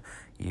afraid of,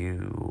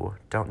 you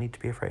don't need to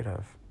be afraid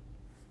of.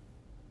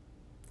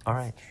 All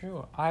right.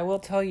 True. I will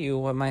tell you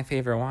what my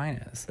favorite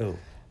wine is. Ooh.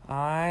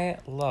 I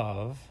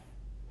love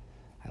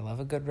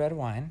a good red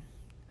wine.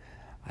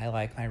 I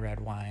like my red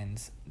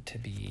wines to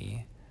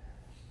be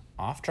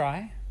off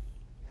dry.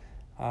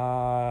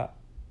 I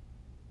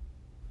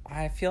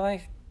feel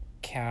like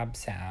Cab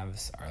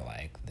Savs are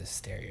like the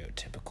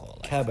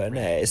stereotypical like, Cabernet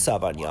red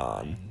Sauvignon.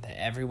 wine that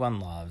everyone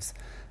loves.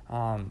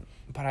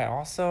 But I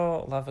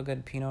also love a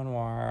good Pinot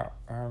Noir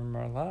or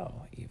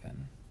Merlot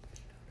even.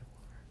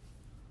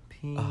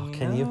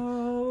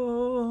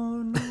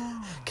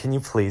 Can you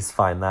please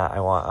find that? I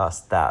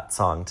want that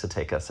song to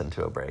take us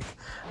into a break.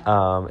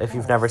 If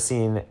you've never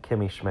seen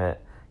Kimmy Schmidt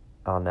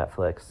on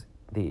Netflix,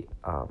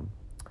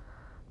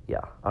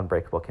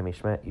 Unbreakable Kimmy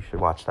Schmidt, you should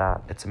watch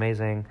that. It's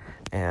amazing.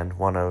 And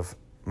one of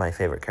my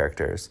favorite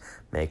characters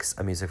makes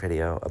a music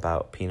video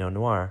about Pinot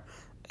Noir,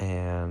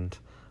 and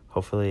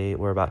hopefully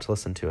we're about to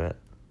listen to it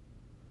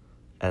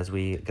as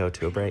we go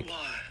to a break.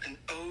 An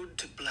ode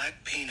to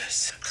black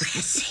penis.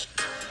 Classic.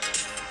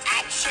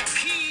 Action.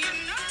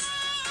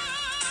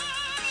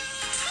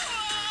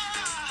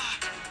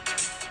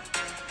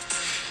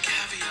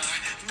 Caviar,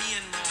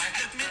 Myanmar,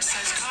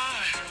 mid-size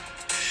car.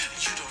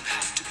 You don't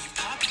have to be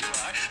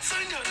popular.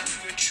 Find out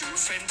who your true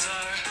friends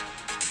are.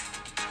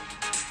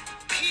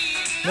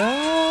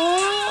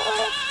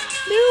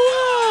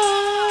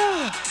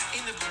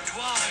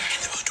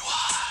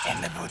 In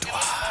the boudoir.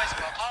 Boys,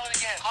 call it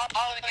again.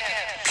 Call it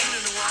again.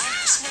 Pinot Noir,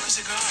 smoke a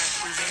cigar.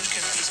 Revenge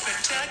can be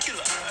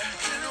spectacular.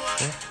 Pinot Noir.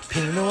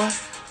 Pinot Noir.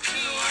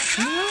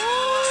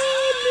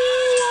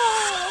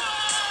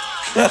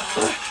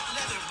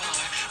 Leather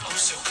bar. Oh,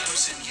 so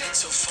close and yet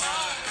so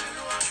far.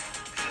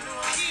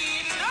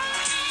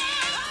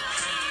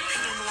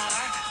 Pinot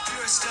Noir,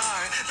 you're a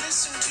star.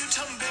 Listen to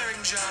Tom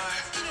Berenger.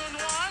 Pinot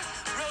Noir,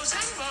 Rose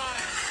and Bar.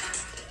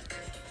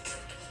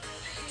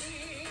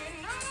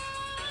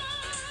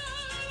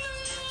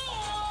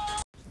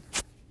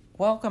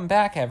 Welcome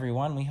back,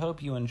 everyone. We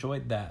hope you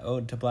enjoyed that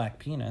ode to black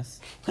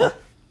penis.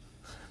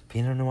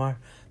 Pinot Noir.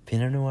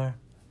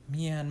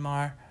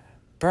 Myanmar,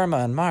 Burma,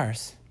 and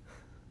Mars.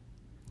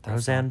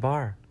 Roseanne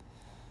Barr.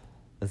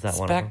 Is that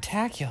one of them?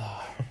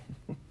 Spectacular.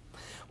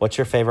 What's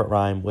your favorite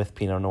rhyme with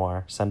Pinot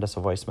Noir? Send us a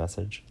voice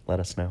message. Let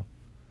us know.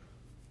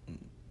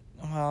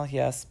 Well,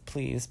 yes,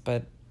 please.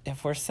 But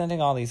if we're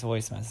sending all these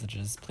voice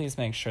messages, please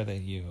make sure that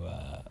you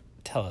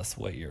tell us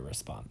what you're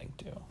responding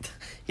to.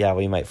 Yeah,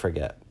 we might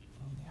forget.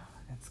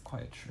 It's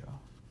quite true.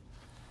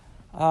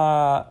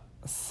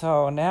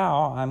 So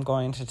now I'm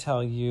going to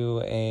tell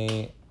you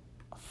a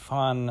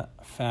fun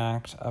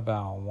fact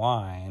about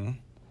wine.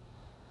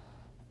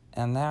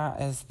 And that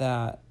is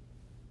that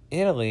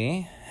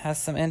Italy has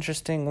some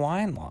interesting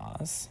wine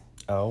laws.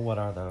 Oh, what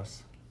are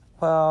those?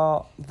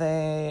 Well,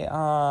 they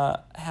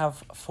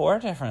have 4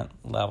 different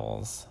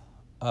levels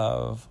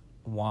of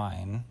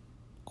wine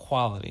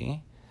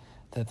quality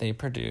that they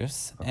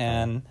produce. Okay.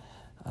 And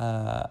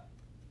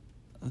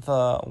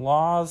the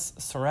laws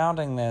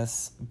surrounding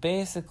this,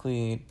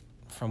 basically,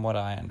 from what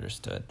I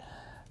understood,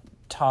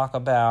 talk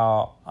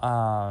about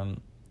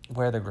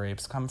where the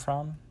grapes come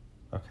from.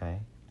 Okay.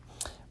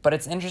 But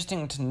it's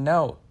interesting to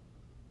note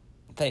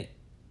that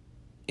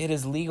it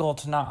is legal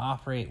to not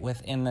operate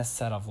within this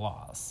set of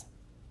laws.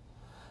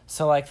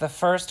 So, like, the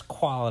first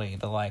quality,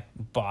 the, like,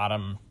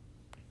 bottom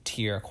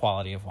tier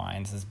quality of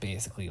wines is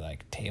basically,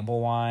 like, table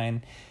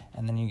wine.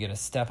 And then you get a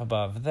step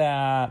above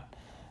that.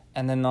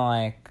 And then,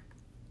 like,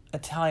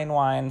 Italian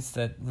wines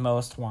that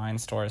most wine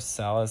stores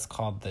sell is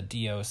called the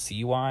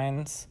DOC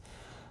wines.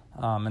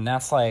 And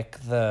that's, like,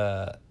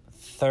 the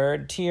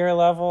third tier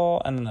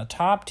level. And then the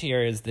top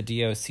tier is the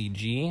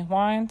DOCG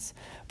wines.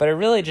 But it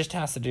really just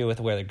has to do with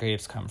where the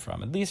grapes come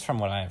from, at least from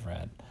what I've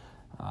read.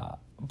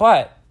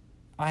 But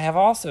I have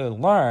also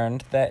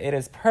learned that it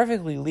is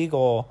perfectly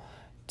legal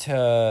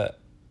to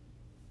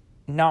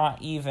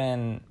not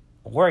even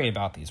worry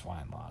about these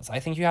wine laws. I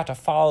think you have to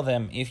follow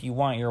them if you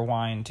want your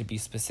wine to be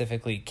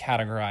specifically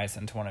categorized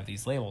into one of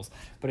these labels.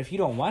 But if you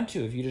don't want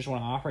to, if you just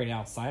want to operate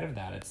outside of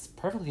that, it's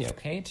perfectly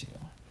okay to.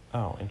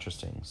 Oh,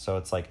 interesting. So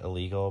it's like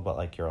illegal, but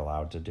like you're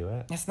allowed to do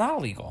it? It's not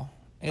illegal.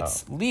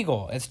 It's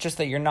legal. It's just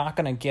that you're not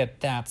going to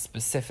get that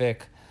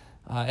specific.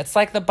 It's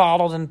like the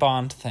bottled and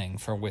bond thing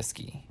for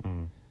whiskey,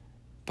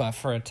 but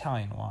for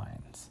Italian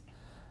wines.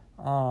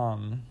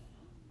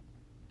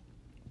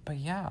 But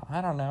yeah,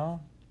 I don't know.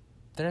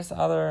 There's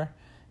other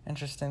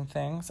interesting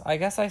things. I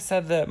guess I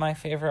said that my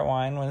favorite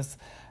wine was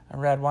a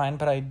red wine,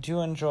 but I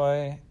do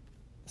enjoy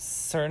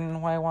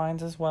certain white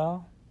wines as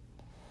well.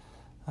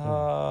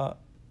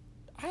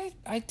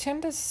 I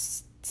tend to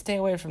stay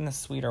away from the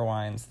sweeter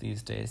wines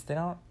these days. They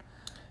don't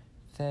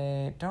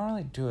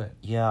really do it.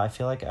 Yeah, I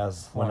feel like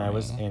when I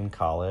was in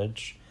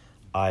college,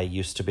 I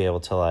used to be able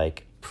to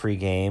like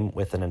pregame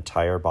with an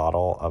entire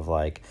bottle of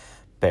like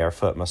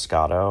Barefoot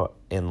Moscato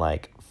in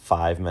like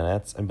 5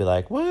 minutes and be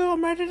like, woo,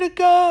 I'm ready to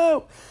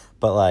go.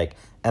 But like,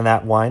 and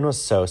that wine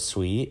was so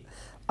sweet.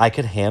 I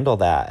could handle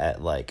that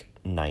at like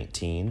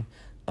 19.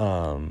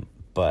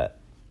 But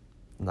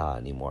not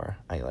anymore.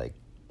 I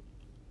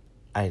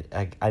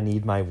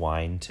need my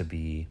wine to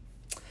be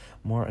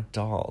more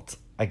adult,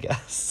 I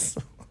guess.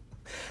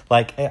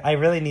 Like, I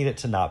really need it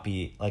to not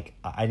be, like,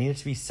 I need it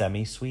to be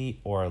semi-sweet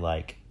or,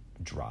 like,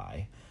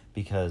 dry.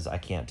 Because I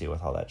can't deal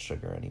with all that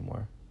sugar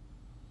anymore.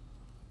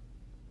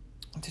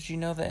 Did you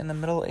know that in the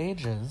Middle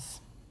Ages,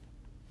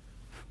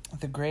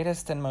 the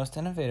greatest and most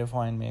innovative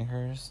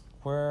winemakers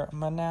were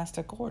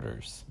monastic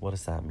orders? What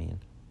does that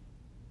mean?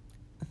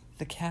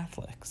 The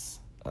Catholics.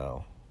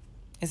 Oh.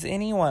 Is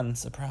anyone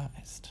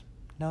surprised?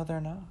 No, they're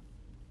not.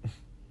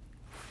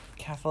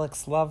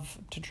 Catholics love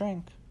to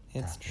drink.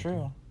 It's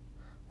true.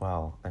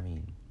 Well, I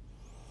mean,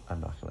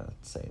 I'm not going to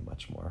say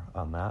much more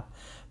on that.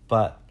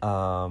 But,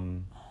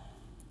 can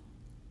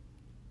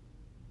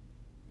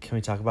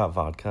we talk about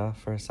vodka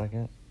for a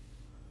second?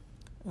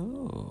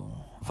 Ooh.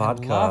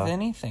 Vodka. I love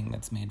anything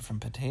that's made from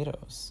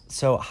potatoes.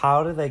 So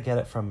how do they get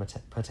it from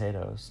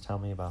potatoes? Tell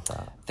me about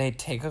that. They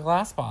take a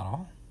glass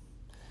bottle,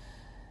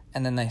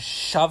 and then they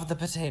shove the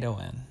potato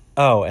in.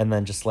 Oh, and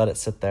then just let it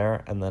sit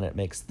there, and then it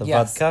makes the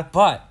Yes, vodka?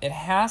 but it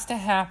has to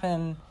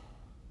happen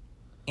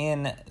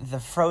in the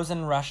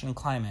frozen Russian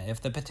climate.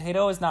 If the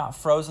potato is not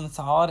frozen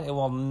solid, it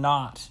will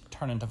not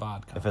turn into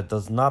vodka. If it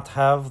does not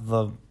have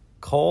the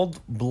cold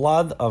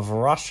blood of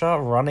Russia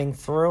running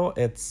through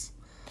its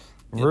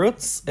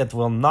roots, it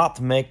will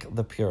not make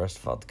the purest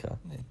vodka.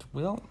 It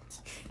will.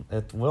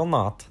 It will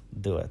not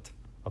do it.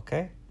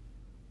 Okay?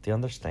 Do you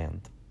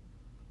understand?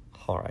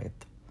 All right.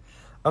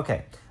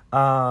 Okay.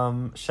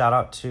 Shout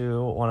out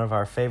to one of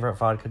our favorite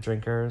vodka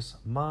drinkers,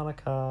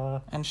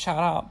 Monica. And shout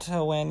out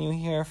to when you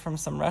hear from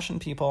some Russian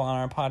people on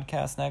our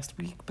podcast next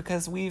week,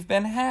 because we've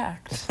been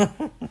hacked.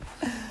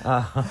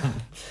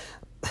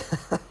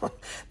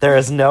 There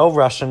is no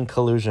Russian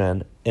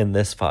collusion in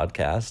this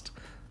podcast.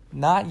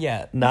 Not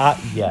yet. Not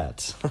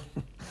yet.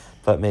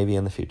 But maybe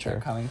in the future.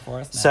 They're coming for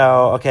us now.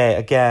 So, okay,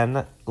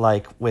 again,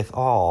 like with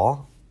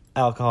all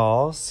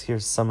alcohols,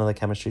 here's some of the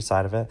chemistry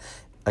side of it.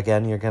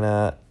 Again, you're going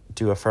to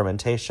do a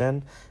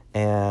fermentation,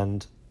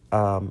 and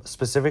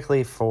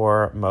specifically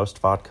for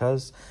most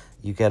vodkas,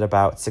 you get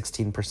about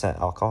 16%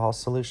 alcohol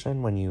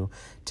solution when you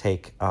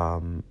take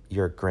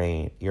your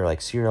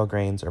like cereal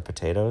grains or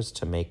potatoes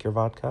to make your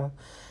vodka.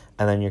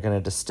 And then you're going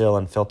to distill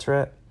and filter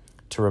it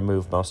to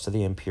remove most of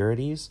the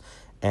impurities.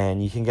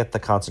 And you can get the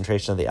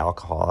concentration of the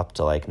alcohol up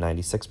to like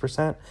 96%.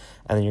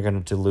 And then you're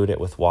going to dilute it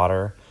with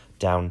water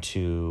down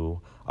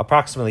to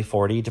approximately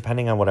 40,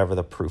 depending on whatever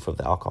the proof of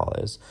the alcohol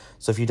is.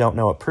 So if you don't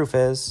know what proof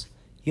is,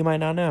 you might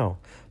not know.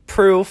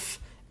 Proof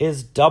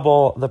is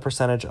double the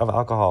percentage of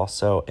alcohol.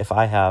 So if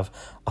I have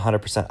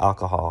 100%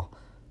 alcohol,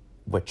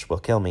 which will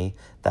kill me,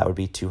 that would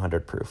be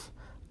 200 proof.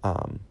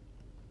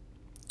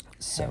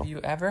 So Have you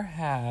ever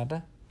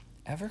had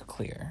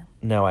Everclear?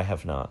 No, I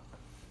have not.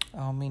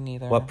 Oh, me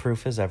neither. What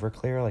proof is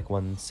Everclear? Like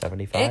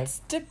 175? It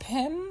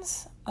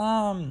depends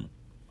Or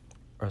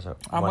is it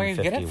on where you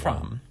get it 151?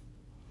 from.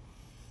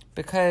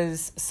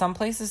 Because some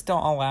places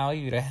don't allow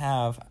you to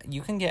have...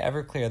 You can get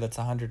Everclear that's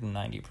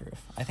 190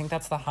 proof. I think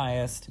that's the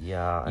highest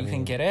Yeah, you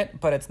can get it,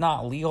 but it's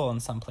not legal in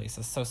some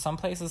places. So some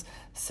places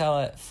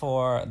sell it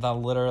for the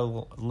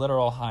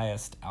literal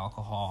highest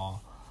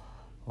alcohol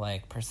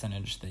like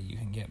percentage that you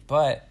can get.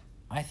 But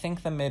I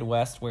think the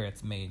Midwest where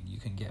it's made, you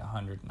can get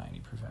 190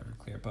 proof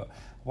Everclear. But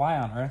why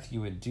on earth you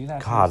would do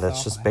that to God, that's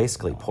yourself, just I have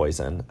basically no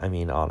poison. I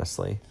mean,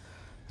 honestly.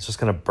 It's just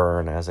going to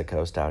burn as it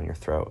goes down your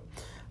throat.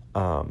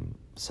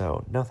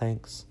 So, no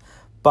thanks.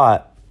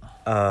 But,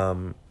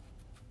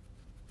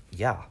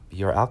 yeah,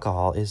 your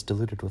alcohol is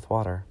diluted with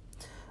water.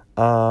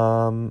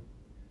 So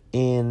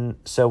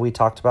we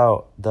talked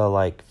about the,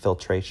 like,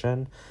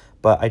 filtration.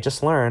 But I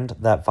just learned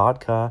that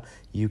vodka,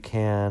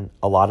 a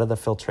lot of the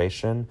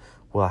filtration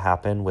will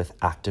happen with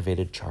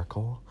activated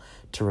charcoal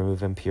to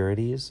remove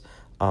impurities.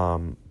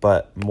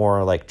 But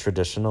more like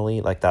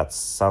traditionally, like that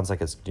sounds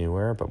like it's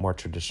newer, but more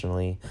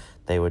traditionally,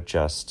 they would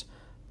just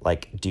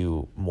like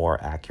do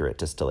more accurate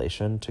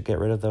distillation to get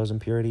rid of those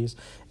impurities.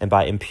 And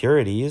by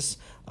impurities,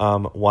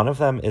 one of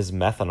them is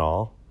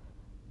methanol,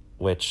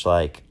 which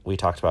like we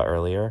talked about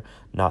earlier,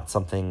 not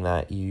something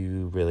that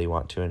you really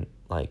want to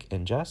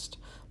ingest,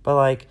 but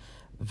like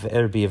it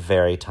would be a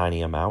very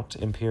tiny amount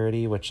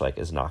impurity, which like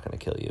is not going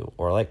to kill you.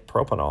 Or like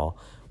propanol,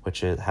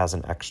 which it has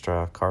an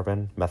extra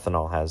carbon.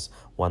 Methanol has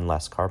one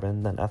less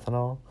carbon than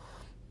ethanol,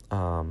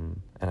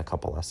 and a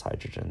couple less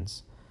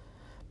hydrogens.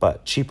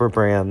 But cheaper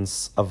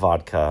brands of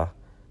vodka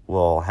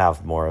will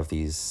have more of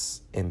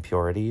these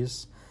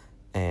impurities,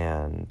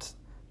 and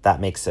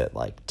that makes it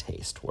like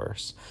taste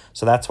worse.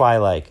 So that's why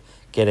like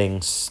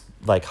getting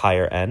like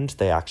higher end,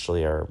 they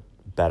actually are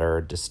better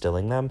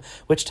distilling them,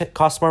 which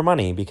costs more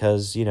money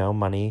because, you know,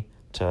 money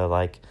to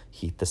like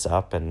heat this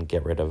up and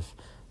get rid of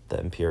the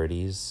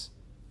impurities,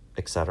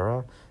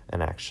 etc.,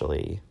 and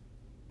actually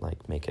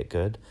like make it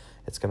good.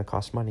 It's going to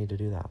cost money to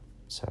do that.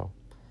 So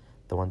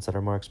the ones that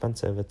are more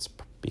expensive, it's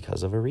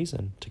because of a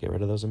reason, to get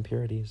rid of those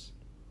impurities.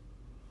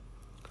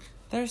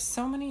 There's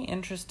so many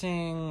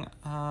interesting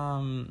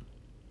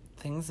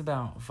things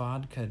about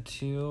vodka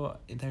too.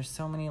 There's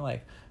so many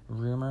like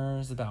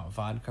rumors about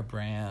vodka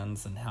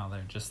brands and how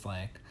they're just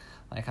like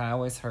I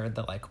always heard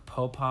that like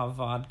Popov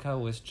vodka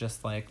was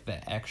just like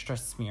the extra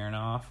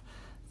Smirnoff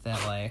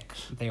that like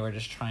they were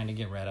just trying to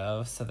get rid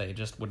of, so they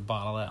just would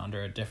bottle it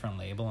under a different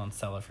label and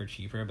sell it for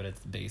cheaper, but it's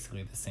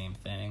basically the same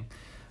thing.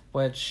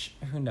 Which,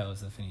 who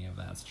knows if any of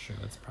that's true?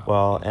 It's probably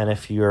Well, and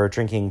if you're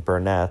drinking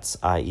Burnett's,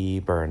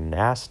 i.e. Burn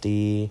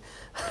Nasty,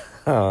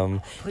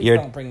 Please you're...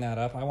 don't bring that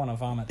up. I want to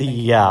vomit. thinking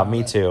Yeah, about me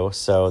it. too.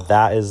 So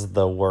that is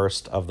the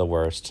worst of the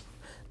worst.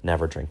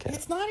 Never drink it.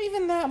 It's not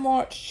even that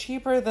much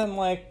cheaper than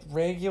like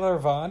regular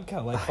vodka.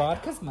 Like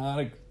vodka's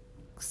not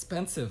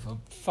expensive. A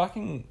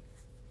fucking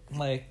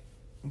like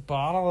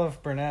bottle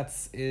of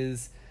Burnett's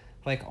is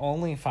like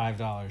only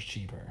 $5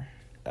 cheaper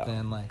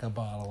than like a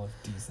bottle of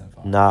decent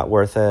vodka. Not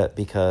worth it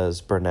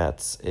because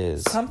Burnett's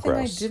is Something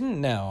gross. I didn't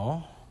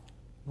know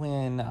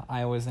when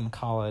I was in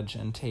college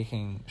and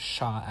taking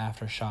shot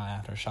after shot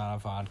after shot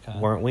of vodka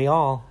Weren't we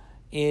all?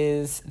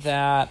 is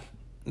that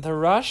the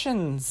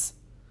Russians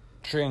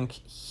drink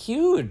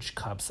huge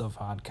cups of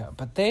vodka,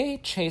 but they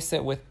chase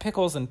it with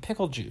pickles and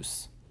pickle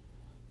juice,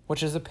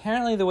 which is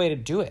apparently the way to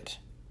do it.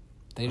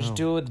 They just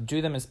do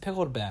them as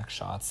pickled back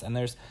shots, and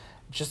there's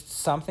just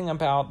something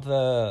about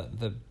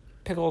the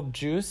pickled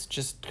juice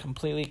just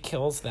completely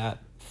kills that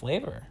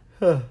flavor.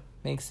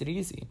 Makes it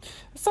easy.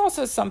 It's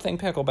also something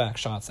pickleback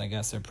shots, I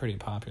guess, are pretty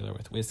popular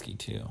with whiskey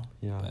too.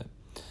 Yeah. But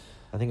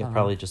I think it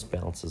probably just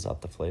balances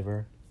out the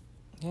flavor.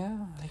 yeah,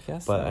 I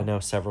guess. But so. I know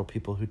several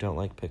people who don't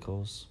like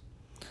pickles.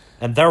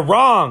 And they're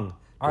wrong!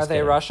 Are Just they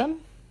kidding. Russian?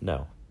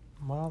 No.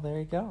 Well, there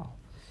you go.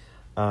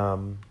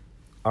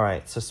 All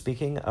right, so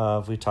speaking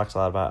of, we talked a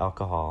lot about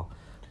alcohol.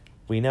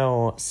 We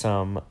know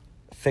some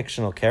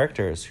fictional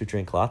characters who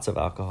drink lots of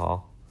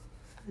alcohol.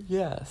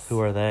 Yes. Who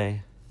are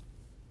they?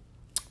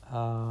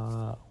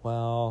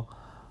 Well,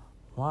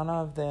 one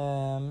of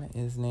them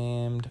is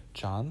named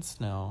Jon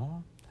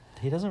Snow.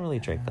 He doesn't really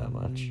drink that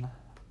much.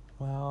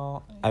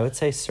 Well, I would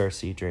say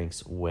Cersei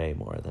drinks way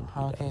more than he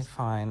okay, does.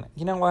 fine.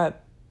 You know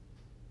what?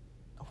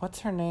 What's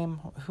her name?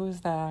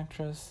 Who's that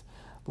actress?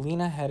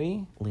 Lena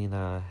Headey?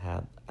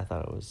 I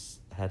thought it was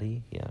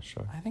Hetty. Yeah,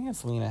 sure. I think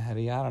it's Lena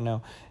Headey. I don't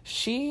know.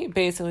 She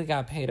basically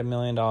got paid $1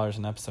 million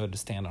an episode to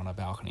stand on a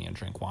balcony and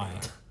drink wine.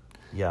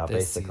 Yeah,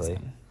 this basically.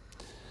 season.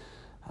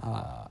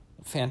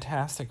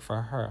 Fantastic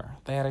for her.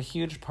 They had a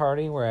huge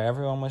party where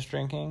everyone was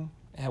drinking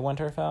at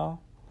Winterfell.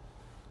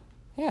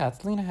 Yeah,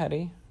 it's Lena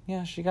Headey.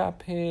 Yeah, she got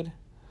paid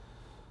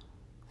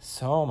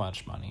so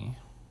much money.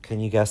 Can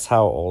you guess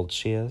how old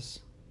she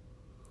is?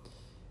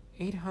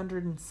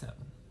 807.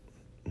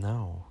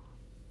 No.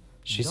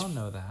 You don't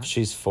know that.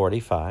 She's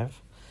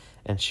 45,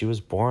 and she was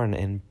born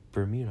in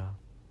Bermuda.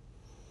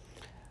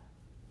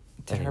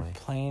 Did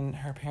Anyway.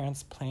 her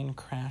parents' plane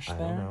crash I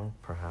there? don't know,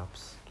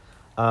 perhaps.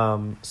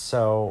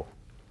 So,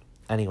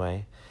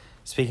 anyway,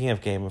 speaking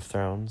of Game of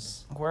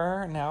Thrones,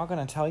 We're now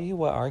going to tell you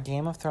what our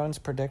Game of Thrones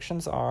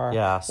predictions are.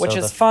 Yeah, so which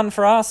is the- fun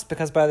for us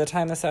because by the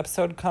time this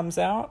episode comes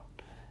out,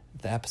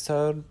 the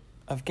episode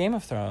of Game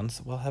of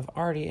Thrones will have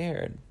already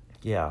aired.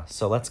 yeah,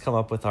 so let's come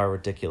up with our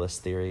ridiculous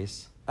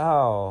theories.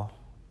 Oh,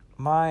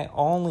 my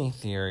only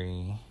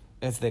theory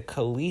is that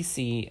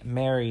Khaleesi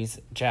marries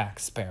Jack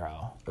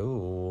Sparrow.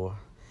 Ooh.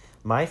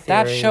 My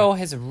theory... That show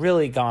has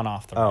really gone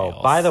off the rails.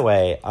 Oh, by the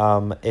way,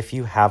 if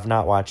you have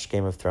not watched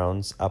Game of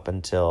Thrones up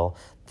until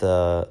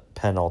the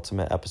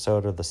penultimate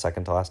episode or the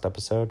second to last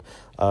episode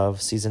of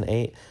season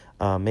 8,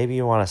 maybe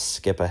you want to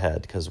skip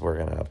ahead because we're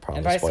going to probably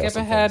And by spoil skip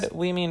some ahead, things.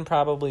 we mean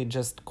probably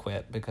just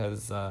quit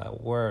because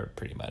we're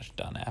pretty much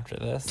done after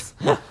this.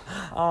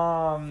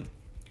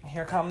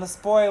 Here come the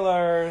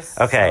spoilers.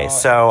 Okay,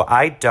 so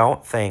I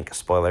don't think...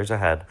 Spoilers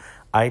ahead.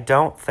 I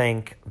don't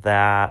think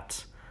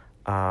that...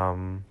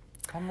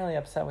 I'm really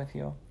upset with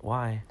you.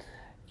 Why?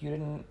 You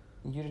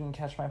didn't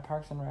catch my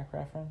Parks and Rec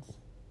reference?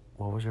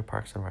 What was your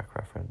Parks and Rec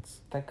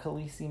reference? That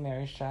Khaleesi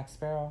marries Jack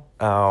Sparrow.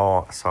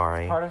 Oh,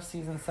 sorry. Part of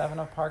season 7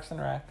 of Parks and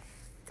Rec.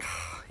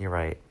 You're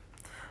right.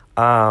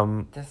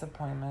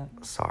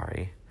 Disappointment.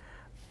 Sorry.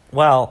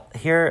 Well,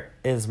 here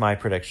is my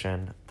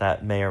prediction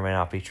that may or may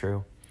not be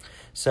true.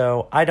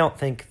 So I don't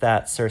think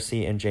that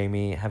Cersei and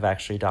Jaime have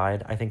actually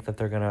died. I think that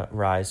they're going to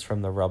rise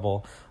from the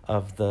rubble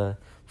of the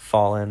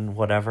fallen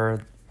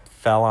whatever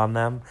fell on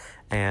them.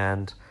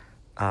 And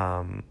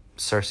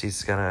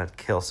Cersei's going to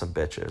kill some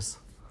bitches.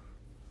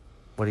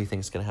 What do you think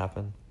is going to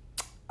happen?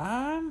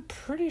 I'm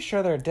pretty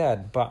sure they're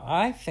dead, but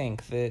I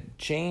think that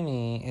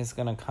Jaime is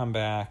going to come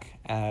back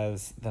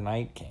as the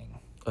Night King.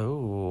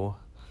 Oh,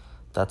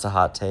 that's a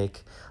hot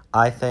take.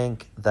 I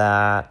think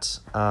that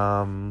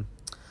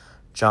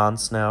Jon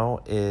Snow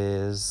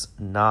is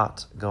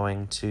not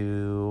going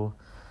to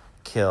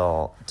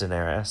kill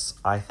Daenerys.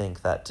 I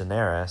think that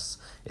Daenerys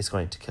is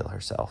going to kill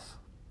herself.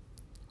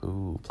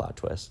 Ooh, plot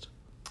twist.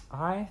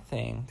 I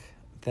think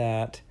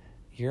that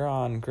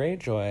Euron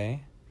Greyjoy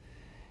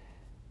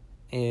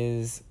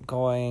is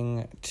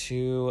going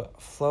to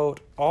float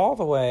all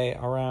the way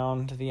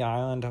around the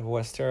island of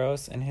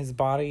Westeros, and his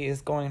body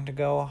is going to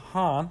go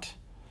haunt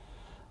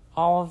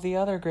all of the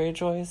other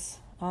Greyjoys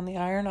on the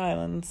Iron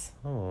Islands.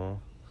 Oh.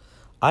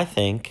 I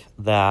think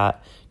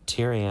that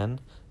Tyrion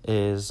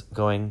is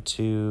going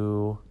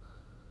to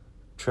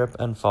trip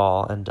and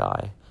fall and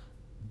die.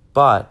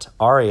 But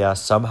Arya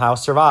somehow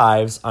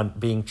survives on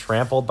being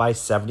trampled by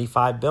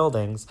 75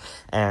 buildings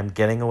and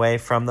getting away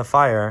from the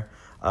fire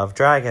of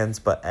dragons,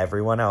 but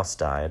everyone else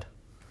died.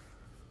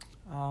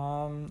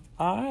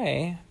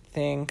 I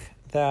think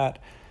that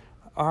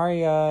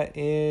Arya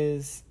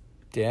is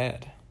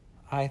dead.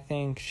 I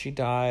think she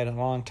died a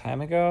long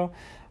time ago.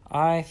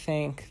 I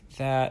think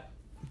that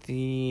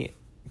the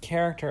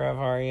character of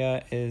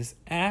Arya is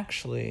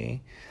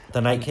actually The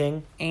Night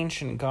King?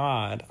 ancient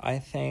god. I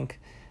think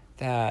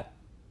that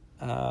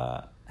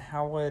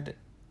how would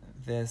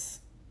this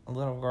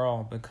little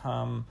girl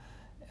become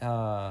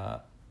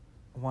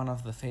one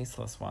of the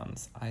faceless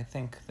ones? I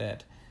think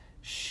that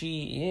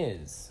she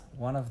is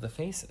one of the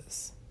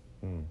faces.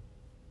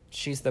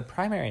 She's the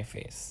primary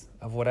face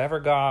of whatever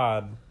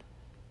god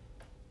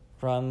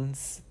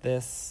runs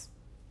this,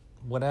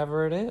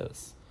 whatever it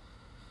is.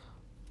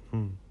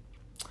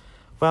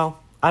 Well,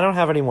 I don't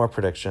have any more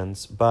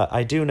predictions, but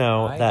I do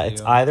know that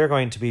it's either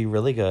going to be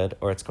really good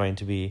or it's going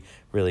to be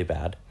really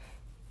bad.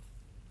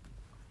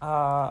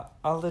 A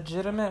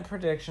legitimate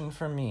prediction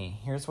for me.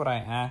 Here's what I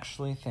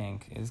actually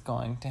think is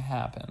going to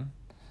happen.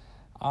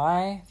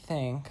 I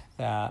think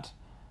that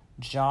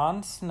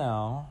Jon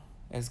Snow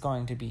is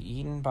going to be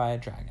eaten by a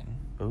dragon.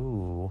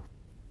 Ooh.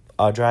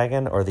 A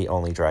dragon or the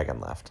only dragon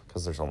left?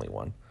 Because there's only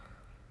one.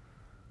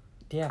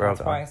 Yeah, Drogon.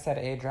 that's why I said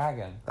a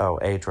dragon. Oh,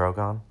 a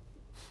Drogon?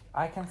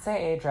 I can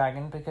say a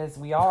dragon because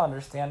we all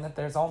understand that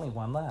there's only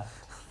one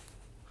left.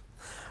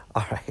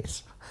 All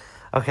right.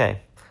 Okay.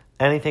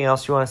 Anything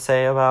else you want to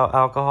say about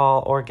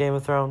alcohol or Game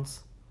of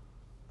Thrones?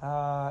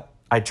 I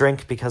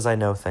drink because I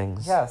know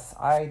things. Yes,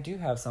 I do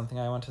have something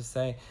I want to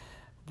say.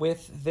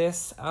 With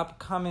this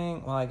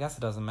upcoming... Well, I guess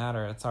it doesn't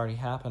matter. It's already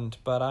happened.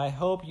 But I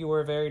hope you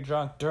were very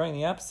drunk during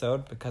the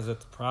episode because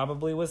it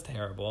probably was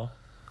terrible.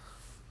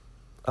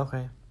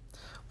 Okay.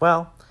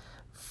 Well,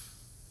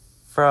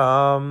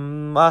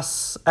 from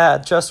us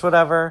at Just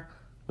Whatever,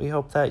 we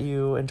hope that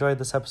you enjoyed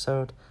this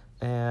episode.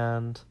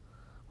 And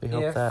we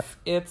hope that... If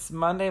it's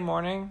Monday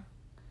morning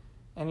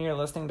and you're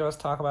listening to us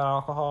talk about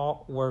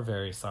alcohol, we're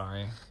very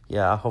sorry.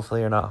 Yeah,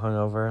 hopefully you're not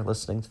hungover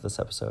listening to this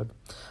episode.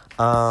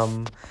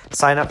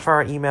 Sign up for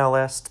our email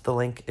list. The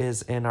link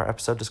is in our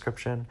episode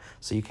description,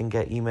 so you can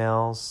get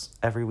emails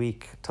every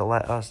week to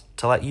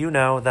let you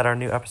know that our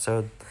new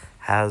episode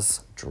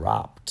has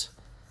dropped.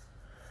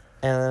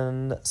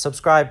 And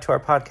subscribe to our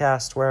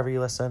podcast wherever you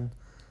listen.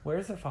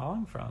 Where's it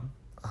falling from?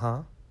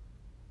 Huh?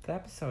 The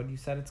episode, you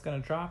said it's going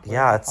to drop.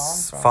 Yeah,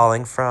 it's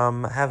falling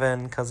from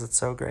heaven because it's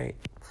so great.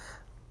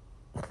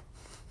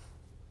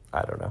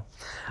 I don't know.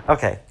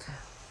 Okay.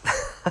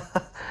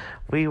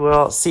 We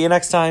will see you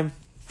next time.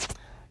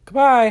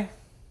 Goodbye.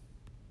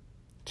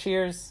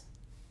 Cheers.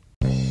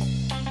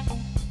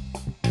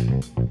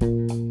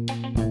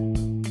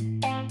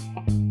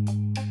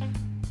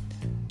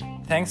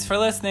 Thanks for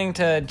listening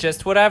to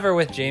Just Whatever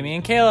with Jamie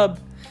and Caleb.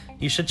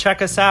 You should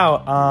check us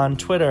out on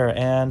Twitter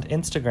and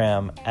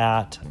Instagram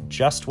at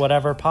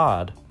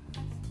JustWhateverPod.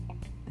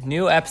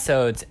 New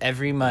episodes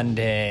every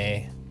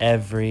Monday.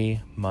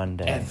 Every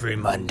Monday. Every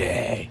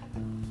Monday.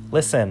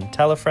 Listen,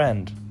 tell a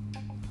friend.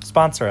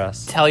 Sponsor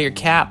us. Tell your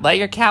cat, let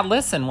your cat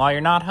listen while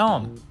you're not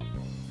home.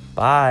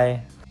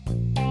 Bye.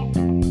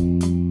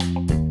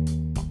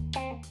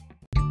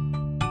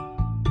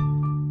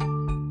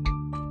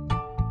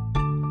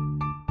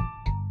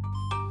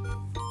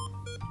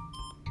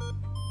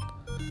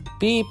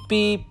 Beep,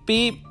 beep,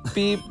 beep,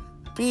 beep,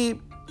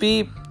 beep,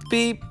 beep,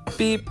 beep,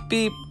 beep,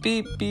 beep,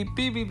 beep, beep,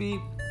 beep,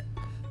 beep.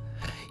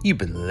 You've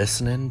been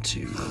listening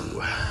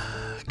to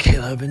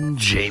Caleb and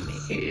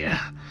Jamie.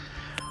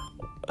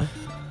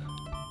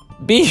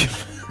 Beep.